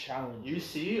League challenges. You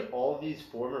see all these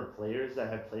former players that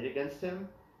have played against him,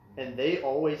 and they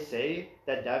always say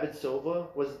that David Silva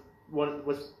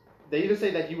they either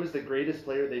say that he was the greatest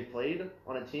player they played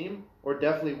on a team, or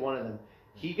definitely one of them.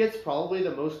 He gets probably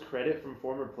the most credit from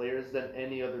former players than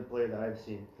any other player that I've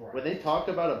seen. Right. When they talk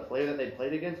about a player that they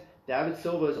played against, David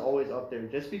Silva is always up there,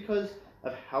 just because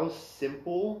of how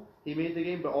simple he made the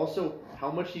game, but also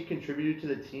how much he contributed to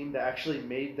the team that actually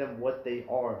made them what they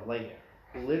are.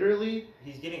 Literally,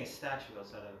 he's getting a statue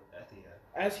outside of Etihad.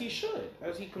 As he should,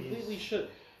 as he completely should.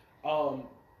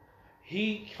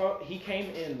 He came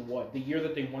in the year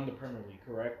that they won the Premier League,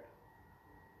 correct?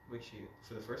 Which year?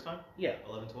 For the first time? Yeah.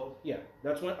 11-12? Yeah,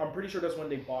 that's when I'm pretty sure that's when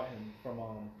they bought him from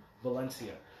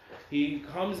Valencia. He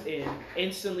comes in,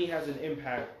 instantly has an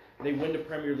impact. They win the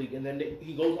Premier League, and then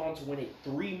he goes on to win it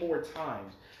 3 more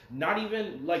times. Not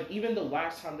even even the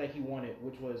last time that he won it,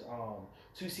 which was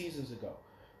 2 seasons ago.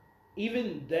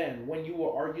 Even then, when you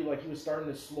would argue he was starting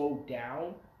to slow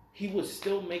down, he was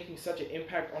still making such an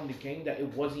impact on the game that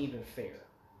it wasn't even fair.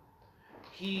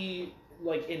 He,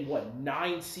 in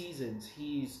 9 seasons,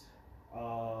 he's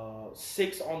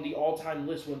 6 on the all-time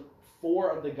list when 4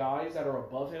 of the guys that are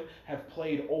above him have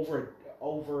played over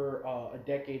a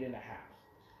decade and a half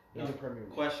in the Premier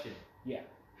League. Question. Yeah.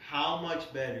 How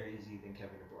much better is he than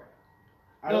Kevin De Bruyne?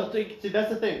 I don't think. See, that's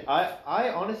the thing. I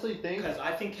honestly think because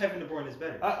I think Kevin De Bruyne is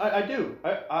better. I do.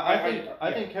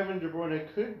 I think Kevin De Bruyne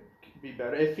could be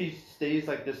better if he stays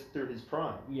like this through his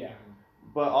prime. Yeah.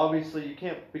 But obviously you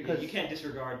can't because you can't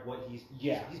disregard what he's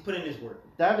put in his work.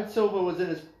 David Silva was in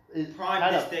his prime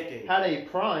this decade. Had a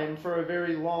prime for a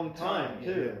very long time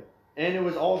too. Yeah. And it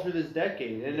was all through this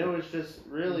decade, and it was just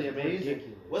really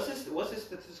amazing. What's his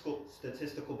statistical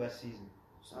best season?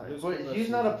 But he's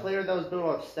not a player that was built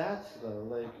off stats,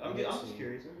 though. I'm just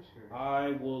curious.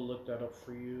 I will look that up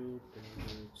for you.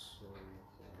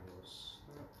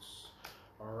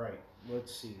 All right,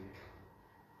 let's see.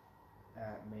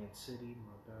 At Man City,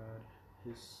 my bad.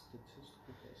 His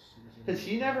statistical best season. Because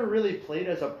he never really played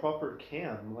as a proper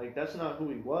cam. That's not who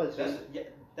he was.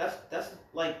 That's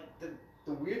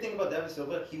the weird thing about David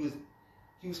Silva. He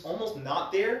was almost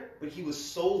not there, but he was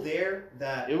so there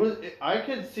that I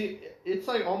could see it's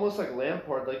almost like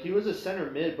Lampard. He was a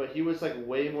center mid, but he was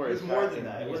way more. It was more than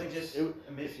that. It wasn't just a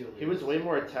midfielder. He was way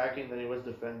more attacking than he was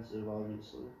defensive,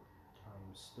 obviously.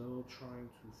 I'm still trying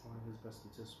to find his best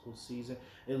statistical season.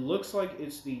 It looks like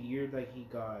it's the year that he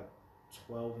got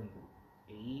 12 and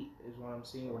 8 is what I'm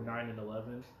seeing, or 9 and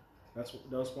 11. That's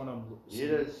what I'm seeing.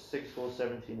 He had 6 goals,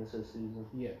 17 assists season.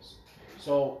 Yes.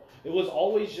 So it was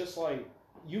always just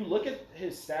you look at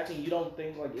his stats and you don't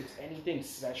think it's anything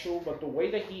special, but the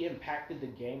way that he impacted the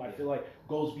game, I feel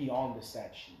goes beyond the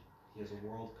stat sheet. He has a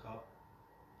World Cup.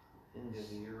 He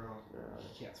has a Euro.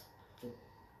 Yes.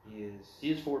 He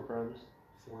has 4 primes.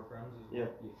 4 primes as well.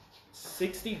 Yeah.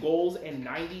 60 goals and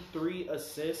 93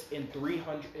 assists in a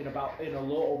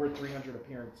little over 300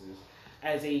 appearances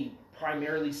as a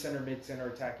primarily center mid, center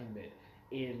attacking mid.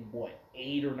 In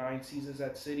 8 or 9 seasons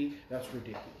at City, that's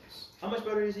ridiculous. How much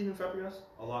better is he than Fabregas?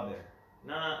 A lot better.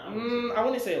 I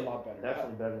wouldn't say a lot better.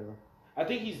 Definitely better though. I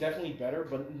think he's definitely better,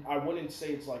 but I wouldn't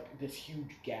say it's this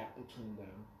huge gap between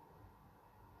them.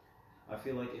 I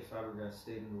feel like if Fabregas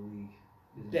stayed in the league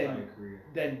his entire career,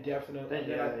 then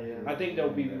definitely. I think they'll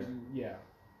be better. Yeah.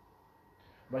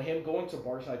 But him going to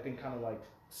Barca, I think, kind of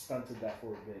stunted that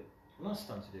for a bit. Well, not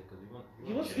stunted it because he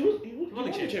won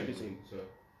the Champions League. So.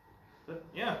 But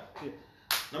yeah.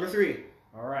 Number 3.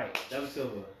 All right. David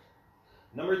Silva.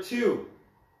 Number 2.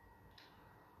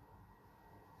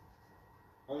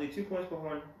 Only 2 points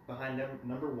behind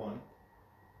number 1.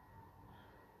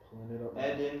 Pulling it up.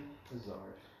 Eden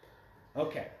Hazard.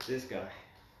 Okay. This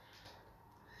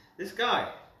guy.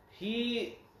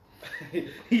 He's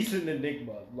an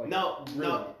enigma. No.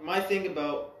 My thing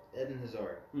about Eden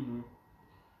Hazard. Mm-hmm.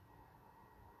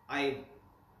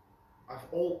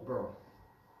 Bro.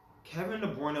 Kevin De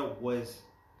Bruyne was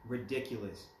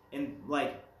ridiculous. And,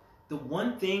 the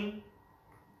one thing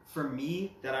for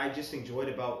me that I just enjoyed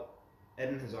about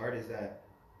Eden Hazard is that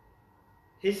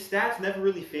his stats never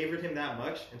really favored him that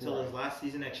much until his last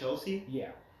season at Chelsea.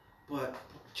 Yeah. But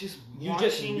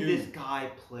watching this guy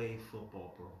play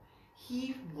football, bro,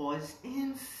 he was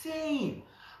insane.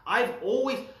 I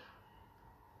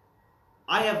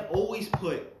have always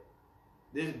put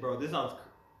this, bro. This sounds.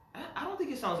 I don't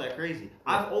think it sounds that crazy. Yeah.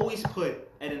 I've always put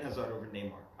Eden Hazard over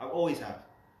Neymar. I always have.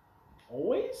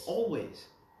 Always.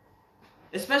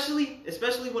 Especially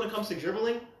when it comes to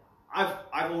dribbling.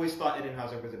 I've always thought Eden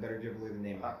Hazard was a better dribbler than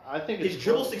Neymar. I think his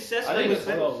dribble successor. I think it's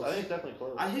definitely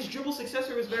close. His dribble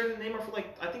successor was better than Neymar for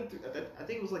I think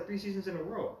it was 3 seasons in a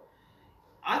row.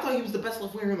 I thought he was the best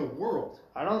left winger in the world.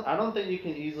 I don't think you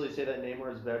can easily say that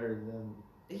Neymar is better than.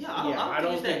 Yeah, I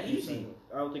don't think it's that easy.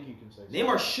 I don't think you can say.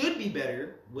 Neymar should be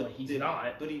better, but he's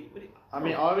not. But he. I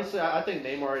mean, obviously, I think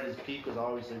Neymar at his peak was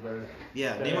obviously better.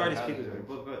 Yeah, Neymar at his peak was better,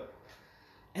 but.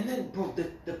 And then, bro,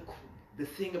 the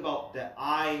thing about that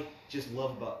I just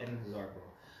love about Eden Hazard, bro,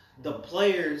 the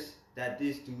players that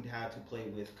this dude had to play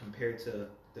with compared to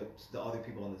the other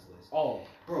people on this list. Oh,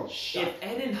 bro, if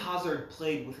Eden Hazard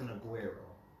played with an Aguero,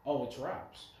 it's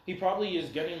wraps. He probably is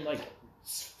getting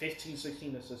 15,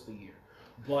 16 assists a year.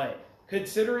 But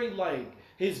considering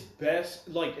his best,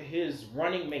 his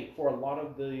running mate for a lot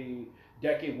of the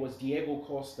decade was Diego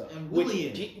Costa. And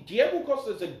Willian. Diego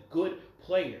Costa is a good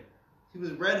player. He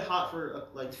was red hot for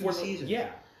 4 seasons. Yeah.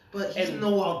 But he's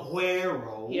no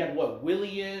Aguero. He had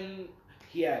Willian.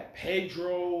 He had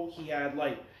Pedro. He had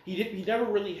he never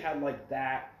really had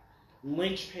that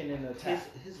linchpin in the attack.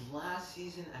 His last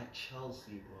season at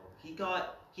Chelsea, bro.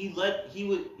 He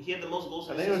had the most goals.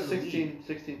 I think it was 16,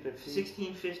 15.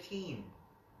 16, 15.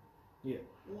 Yeah.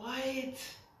 What?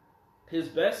 His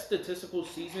best statistical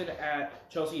season at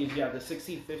Chelsea is the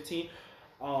 16-15.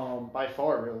 By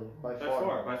far, really. By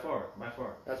far.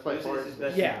 That's by far his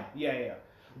best. Yeah.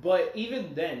 But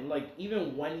even then,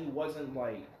 even when he wasn't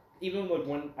even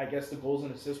when I guess the goals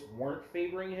and assists weren't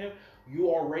favoring him, you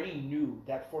already knew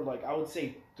that for I would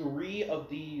say 3 of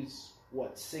these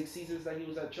 6 seasons that he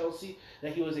was at Chelsea,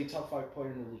 that he was a top 5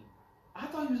 player in the league. I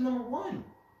thought he was number 1.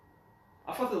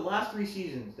 I thought the last 3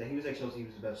 seasons that he was at Chelsea, he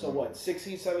was the best. So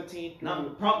 16, 17?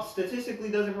 Statistically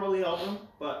doesn't probably help him,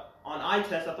 but on eye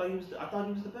test, I thought he was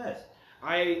the best.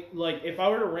 If I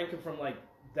were to rank him from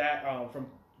from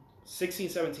 16,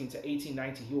 17 to 18,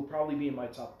 19, he will probably be in my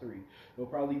top 3. It will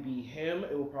probably be him.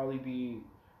 He'll probably be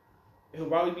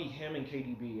him and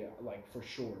KDB, for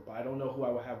sure. But I don't know who I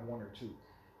would have 1 or 2.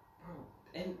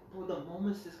 Bro, the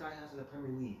moments this guy has in the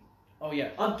Premier League. Oh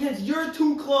yeah. Against your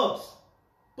 2 clubs.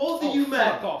 Both of you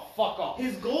men. Fuck off.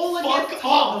 His goal against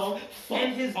Tottenham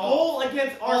and his goal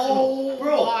against Arsenal.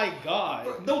 Bro, my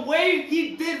God. The way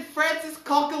he did Francis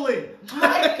Coquelin.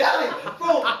 My God.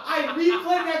 Bro, I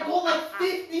replayed that goal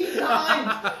 50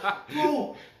 times.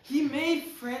 Bro, he made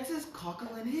Francis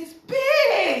Coquelin his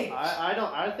big.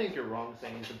 I think you're wrong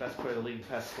saying he's the best player in the league the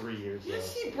past 3 years.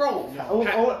 Yes, bro. All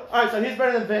right, so he's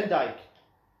better than Van Dijk.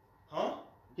 Huh?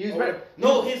 He was better.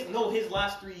 His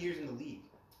last 3 years in the league.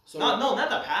 So not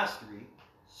the past 3.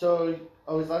 So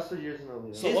his last 3 years in the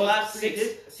league. So his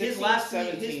last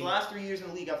 3 years in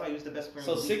the league, I thought he was the best player in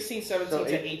the league. 16, 17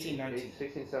 to 18, 19.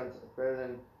 16, 17, better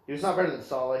than. He was not better than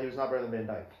Salah. He was not better than Van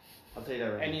Dijk. I'll tell you that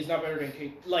right. And he's not better than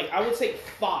Kate. I would say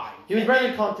 5. He was better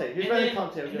than Conte.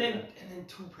 And then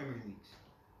 2 Premier Leagues.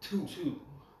 2.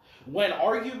 When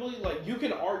arguably, you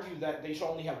can argue that they should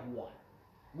only have 1.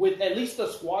 With at least the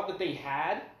squad that they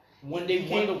had. When they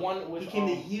won the one with... He came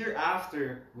the year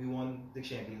after we won the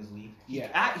Champions League.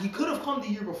 Yeah. He could have come the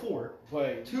year before.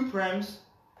 But 2 Prems.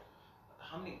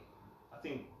 How many? I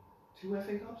think 2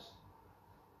 FA Cups?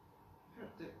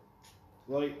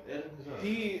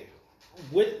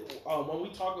 when we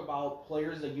talk about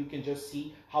players that you can just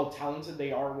see how talented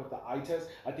they are with the eye test,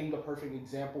 I think the perfect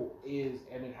example is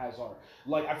Eden Hazard.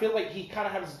 I feel like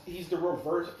he's the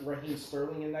reverse Raheem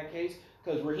Sterling in that case.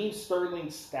 Because Raheem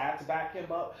Sterling's stats back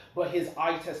him up, but his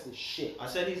eye test is shit. I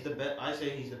say he's the best eye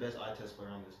test player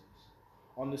on this list.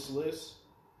 On this list?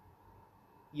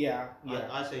 Yeah.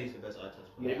 I say he's the best eye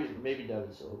test player. Maybe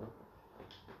David Silva.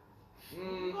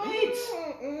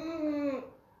 What?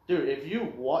 Dude, if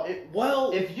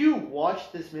you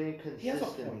watch this man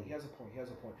consistently, he has a point.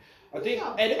 I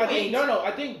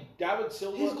think David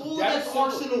Silva. His goal against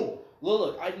Arsenal.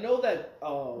 Look, I know that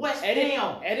West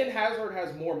Ham. Eden Hazard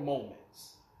has more moments.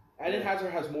 Eden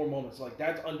Hazard has more moments.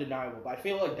 That's undeniable. But I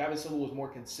feel like David Silva was more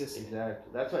consistent.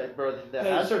 Exactly. That's why, bro. The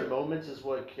Hazard moments is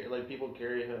what people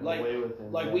carry him away with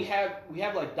him. We have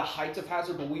the heights of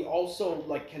Hazard, but we also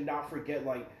cannot forget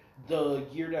the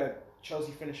year that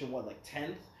Chelsea finished in 10th,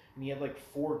 and he had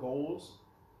 4 goals.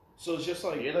 So it's just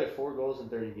like he had like 4 goals in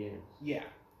 30 games. Yeah.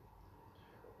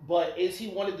 But is he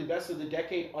one of the best of the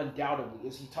decade? Undoubtedly.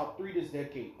 Is he top 3 this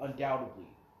decade? Undoubtedly.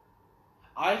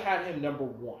 I had him number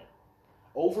 1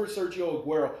 over Sergio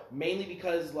Aguero, mainly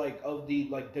because of the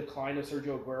decline of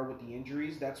Sergio Aguero with the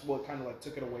injuries. That's what kind of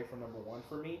took it away from number 1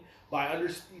 for me. But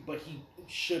but he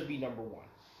should be number 1.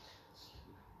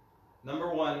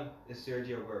 Number 1 is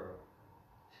Sergio Aguero.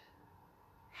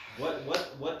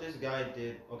 What this guy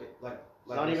did? Okay,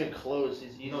 not even close.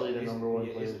 He's easily the number 1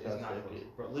 player. It's not close.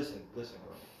 Bro, listen, bro.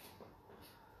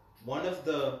 One of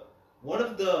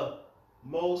the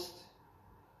most,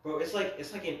 bro. It's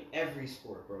like in every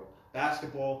sport, bro.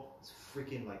 Basketball, it's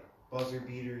freaking buzzer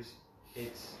beaters.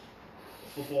 It's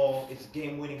football, it's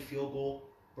game-winning field goal,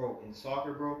 bro. In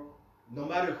soccer, bro, no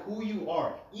matter who you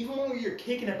are, even when you're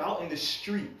kicking about in the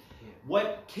street,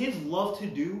 what kids love to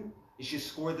do is just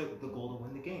score the goal to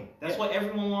win the game. That's what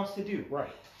everyone wants to do.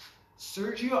 Right.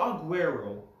 Sergio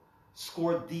Aguero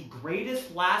scored the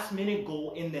greatest last-minute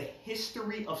goal in the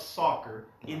history of soccer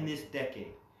in this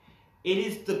decade. It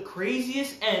is the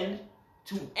craziest end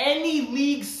to any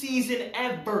league season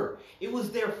ever. It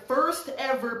was their first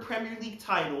ever Premier League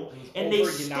title, and they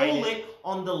stole it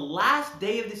on the last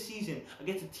day of the season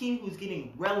against a team who was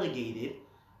getting relegated.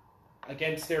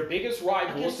 Against their biggest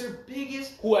rivals.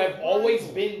 Who have always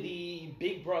been the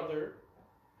big brother.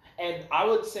 And I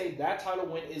would say that title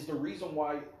win is the reason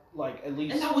why, at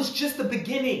least... And that was just the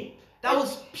beginning. That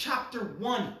was chapter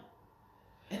 1.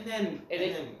 And then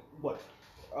what?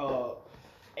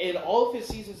 In all of his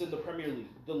seasons in the Premier League,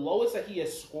 the lowest that he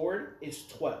has scored is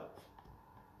 12.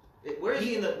 Where is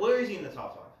he in the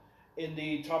top 5? In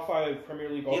the top 5 Premier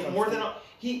League all-time. He has more than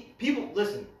people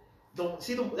listen.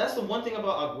 That's the one thing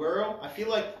about Aguero. I feel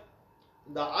like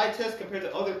the eye test compared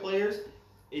to other players,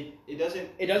 it doesn't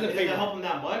help him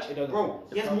that much. Bro,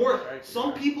 he has more.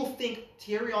 Some people think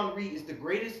Thierry Henry is the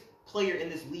greatest player in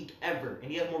this league ever, and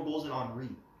he has more goals than Henry.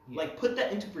 Yeah. Put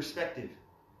that into perspective.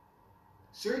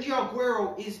 Sergio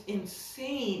Aguero is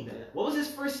insane. Yeah. What was his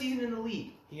first season in the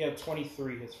league? He had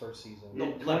 23 his first season. No,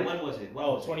 when was it?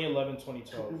 2011,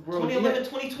 2012. Bro, 2011,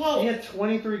 2012. He had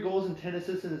 23 goals and 10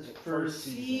 assists in his first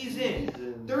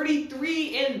season.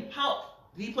 33 in how?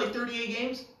 Did he play 38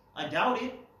 games? I doubt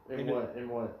it. In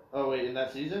what? Oh, wait, in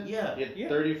that season? Yeah. He had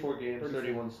 34 games,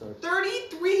 31 starts.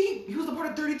 33! He was a part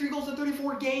of 33 goals in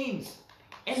 34 games.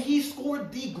 And he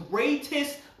scored the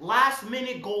greatest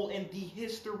last-minute goal in the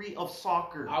history of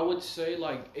soccer. I would say,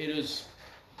 it is...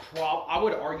 I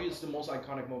would argue it's the most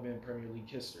iconic moment in Premier League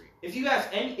history. If you ask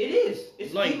any... It is.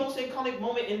 It's the most iconic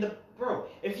moment in the... Bro,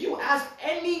 if you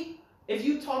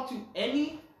talk to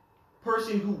any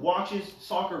person who watches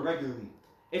soccer regularly,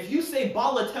 if you say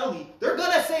Balotelli, they're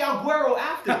gonna say Aguero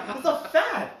after. It's a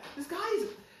fact. This guy's...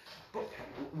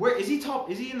 Where is he top?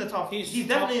 Is he in the top? He's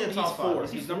definitely in the top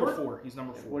 5. He's number 4. He's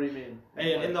number 4. What do you mean?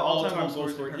 In the all-time goal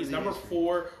scorer, he's number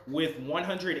 4 with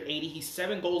 180. He's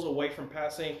 7 goals away from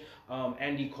passing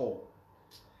Andy Cole,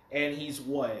 and he's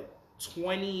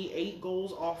 28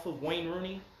 goals off of Wayne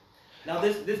Rooney. Now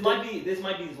this might be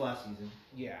his last season.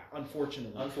 Yeah,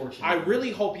 unfortunately. I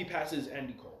really hope he passes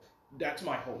Andy Cole. That's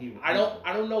my hope. I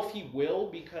don't know if he will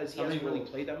because he hasn't really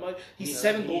played that much. He's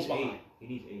 7 goals behind. He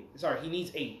needs 8. Sorry, he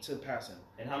needs 8 to pass him.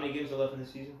 And how many games are left in the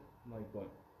season?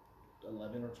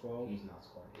 11 or 12? He's not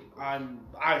scoring 8 goals.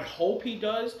 I hope he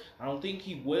does. I don't think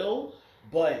he will,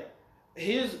 but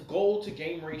his goal to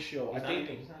game ratio, he's not even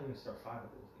going to start 5 of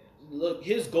those games. Look,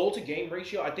 his goal to game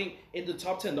ratio, I think in the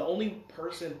top 10, the only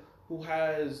person who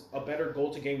has a better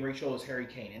goal to game ratio is Harry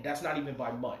Kane, and that's not even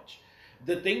by much.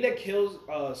 The thing that kills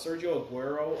Sergio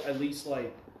Aguero, at least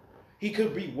he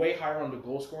could be way higher on the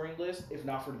goal scoring list if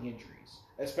not for the injuries.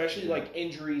 Especially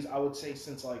injuries, I would say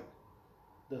since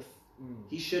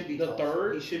he should be the top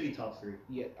third. He should be top 3.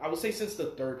 Yeah, I would say since the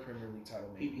 3rd Premier League title.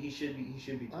 Maybe he should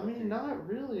be. Top 3. Not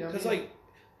really. Because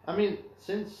I'm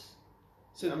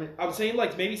saying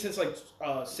maybe since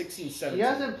 16, 17. He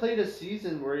hasn't played a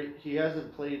season where he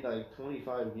hasn't played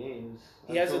 25 games.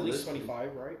 He has at least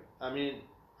 25, right?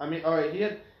 All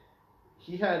right.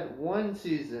 He had one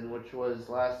season, which was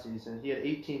last season. He had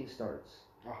 18 starts.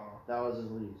 That was his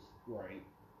least. Right.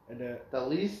 And the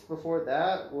least before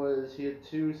that was he had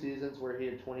 2 seasons where he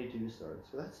had 22 starts.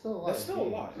 So that's still a lot. That's still a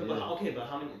lot. Yeah. But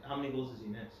how many goals does he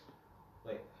miss?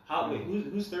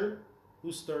 Who's third?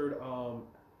 Who's third?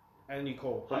 Andy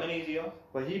Cole. How many is he off?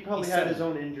 But he probably had his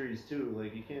own injuries too.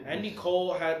 You can't. Andy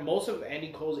Cole had most of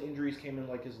Andy Cole's injuries came in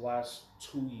his last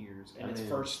 2 years and his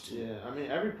first 2. Yeah,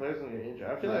 every player's gonna get injured.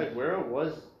 I feel like Aguero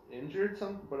was injured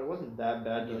but it wasn't that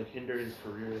bad to hinder his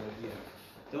career.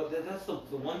 That's the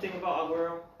one thing about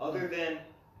Aguero, other than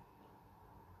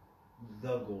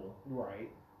the goal. Right.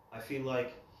 I feel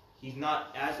like he's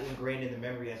not as ingrained in the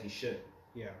memory as he should.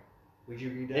 Yeah. Would you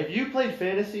agree with that? If you played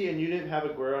fantasy and you didn't have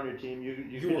Aguero on your team, you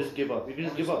could just give up. You could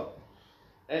just give up.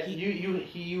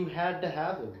 You had to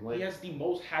have him. Like, he has the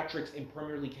most hat tricks in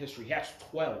Premier League history. He has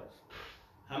 12.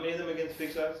 How many of them against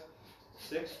big sides?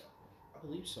 6? I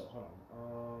believe so. Hold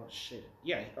on. Shit.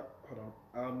 Yeah. Hold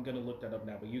on. I'm gonna look that up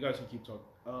now, but you guys can keep talking.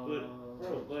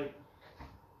 Bro, like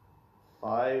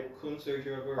 5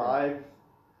 Sergio Aguero. 5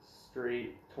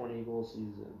 straight 20-goal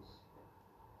seasons.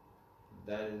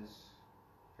 That is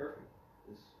perfect.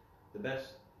 It's the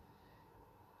best.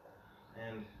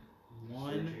 And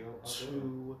 1,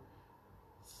 2,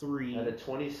 3. At a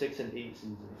 26 and 8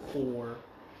 season. 4,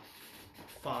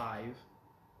 5,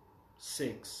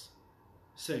 6.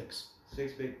 6.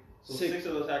 6 big. So 6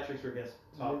 of those hat tricks were against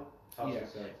top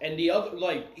 6 sides. And the other,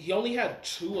 like, he only had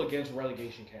 2 against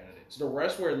relegation candidates. The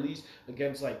rest were at least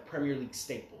against, like, Premier League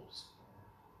staples.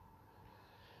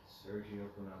 Sergio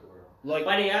Aguero. Like,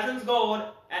 but he hasn't scored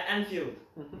at Anfield.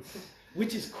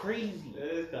 Which is crazy.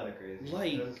 That is kind of crazy.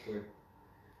 Like, that is cool.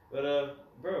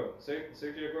 But, bro,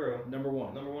 Sergio Aguero. Number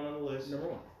 1. Number 1 on the list. Number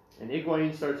 1. And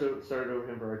Higuain started over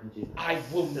him for Argentina. I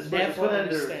will never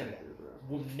understand that.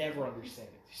 Will never understand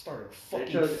it. He started fucking.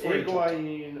 They chose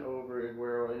Higuain over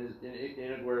Aguero in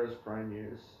Aguero's prime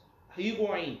years.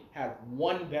 Higuain had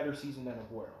 1 better season than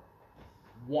Aguero.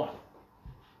 1.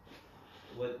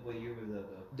 What year was that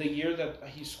though? The year that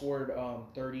he scored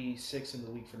 36 in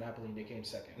the league for Napoli and they came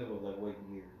second. No, but like what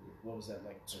year? What was that,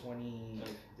 like 20?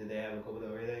 Did they have a Copa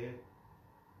del Rey that year?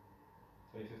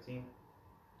 2015?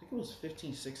 I think it was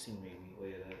 15, 16 maybe. Oh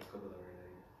yeah, they had a Copa del Rey that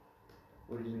year.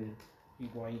 What do you mean?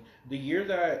 Higuain. The year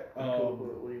that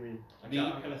what do you mean? I'm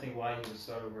trying to think why he was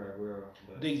started over Aguero.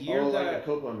 But the year like that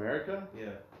Copa America? Yeah.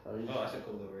 I said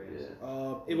Copa del Rey.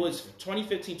 Yeah. It was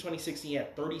 2015, 2016. He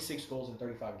had 36 goals in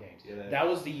 35 games. Yeah, that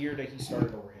was the year that he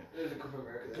started over him. There's a Copa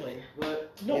America that year.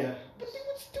 But no, yeah. but they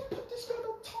would still put this guy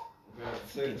on top.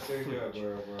 Sergio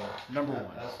Aguero, bro. Number 1.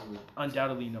 Absolutely.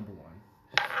 Undoubtedly number 1.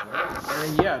 Right.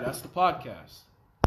 And yeah, that's the podcast.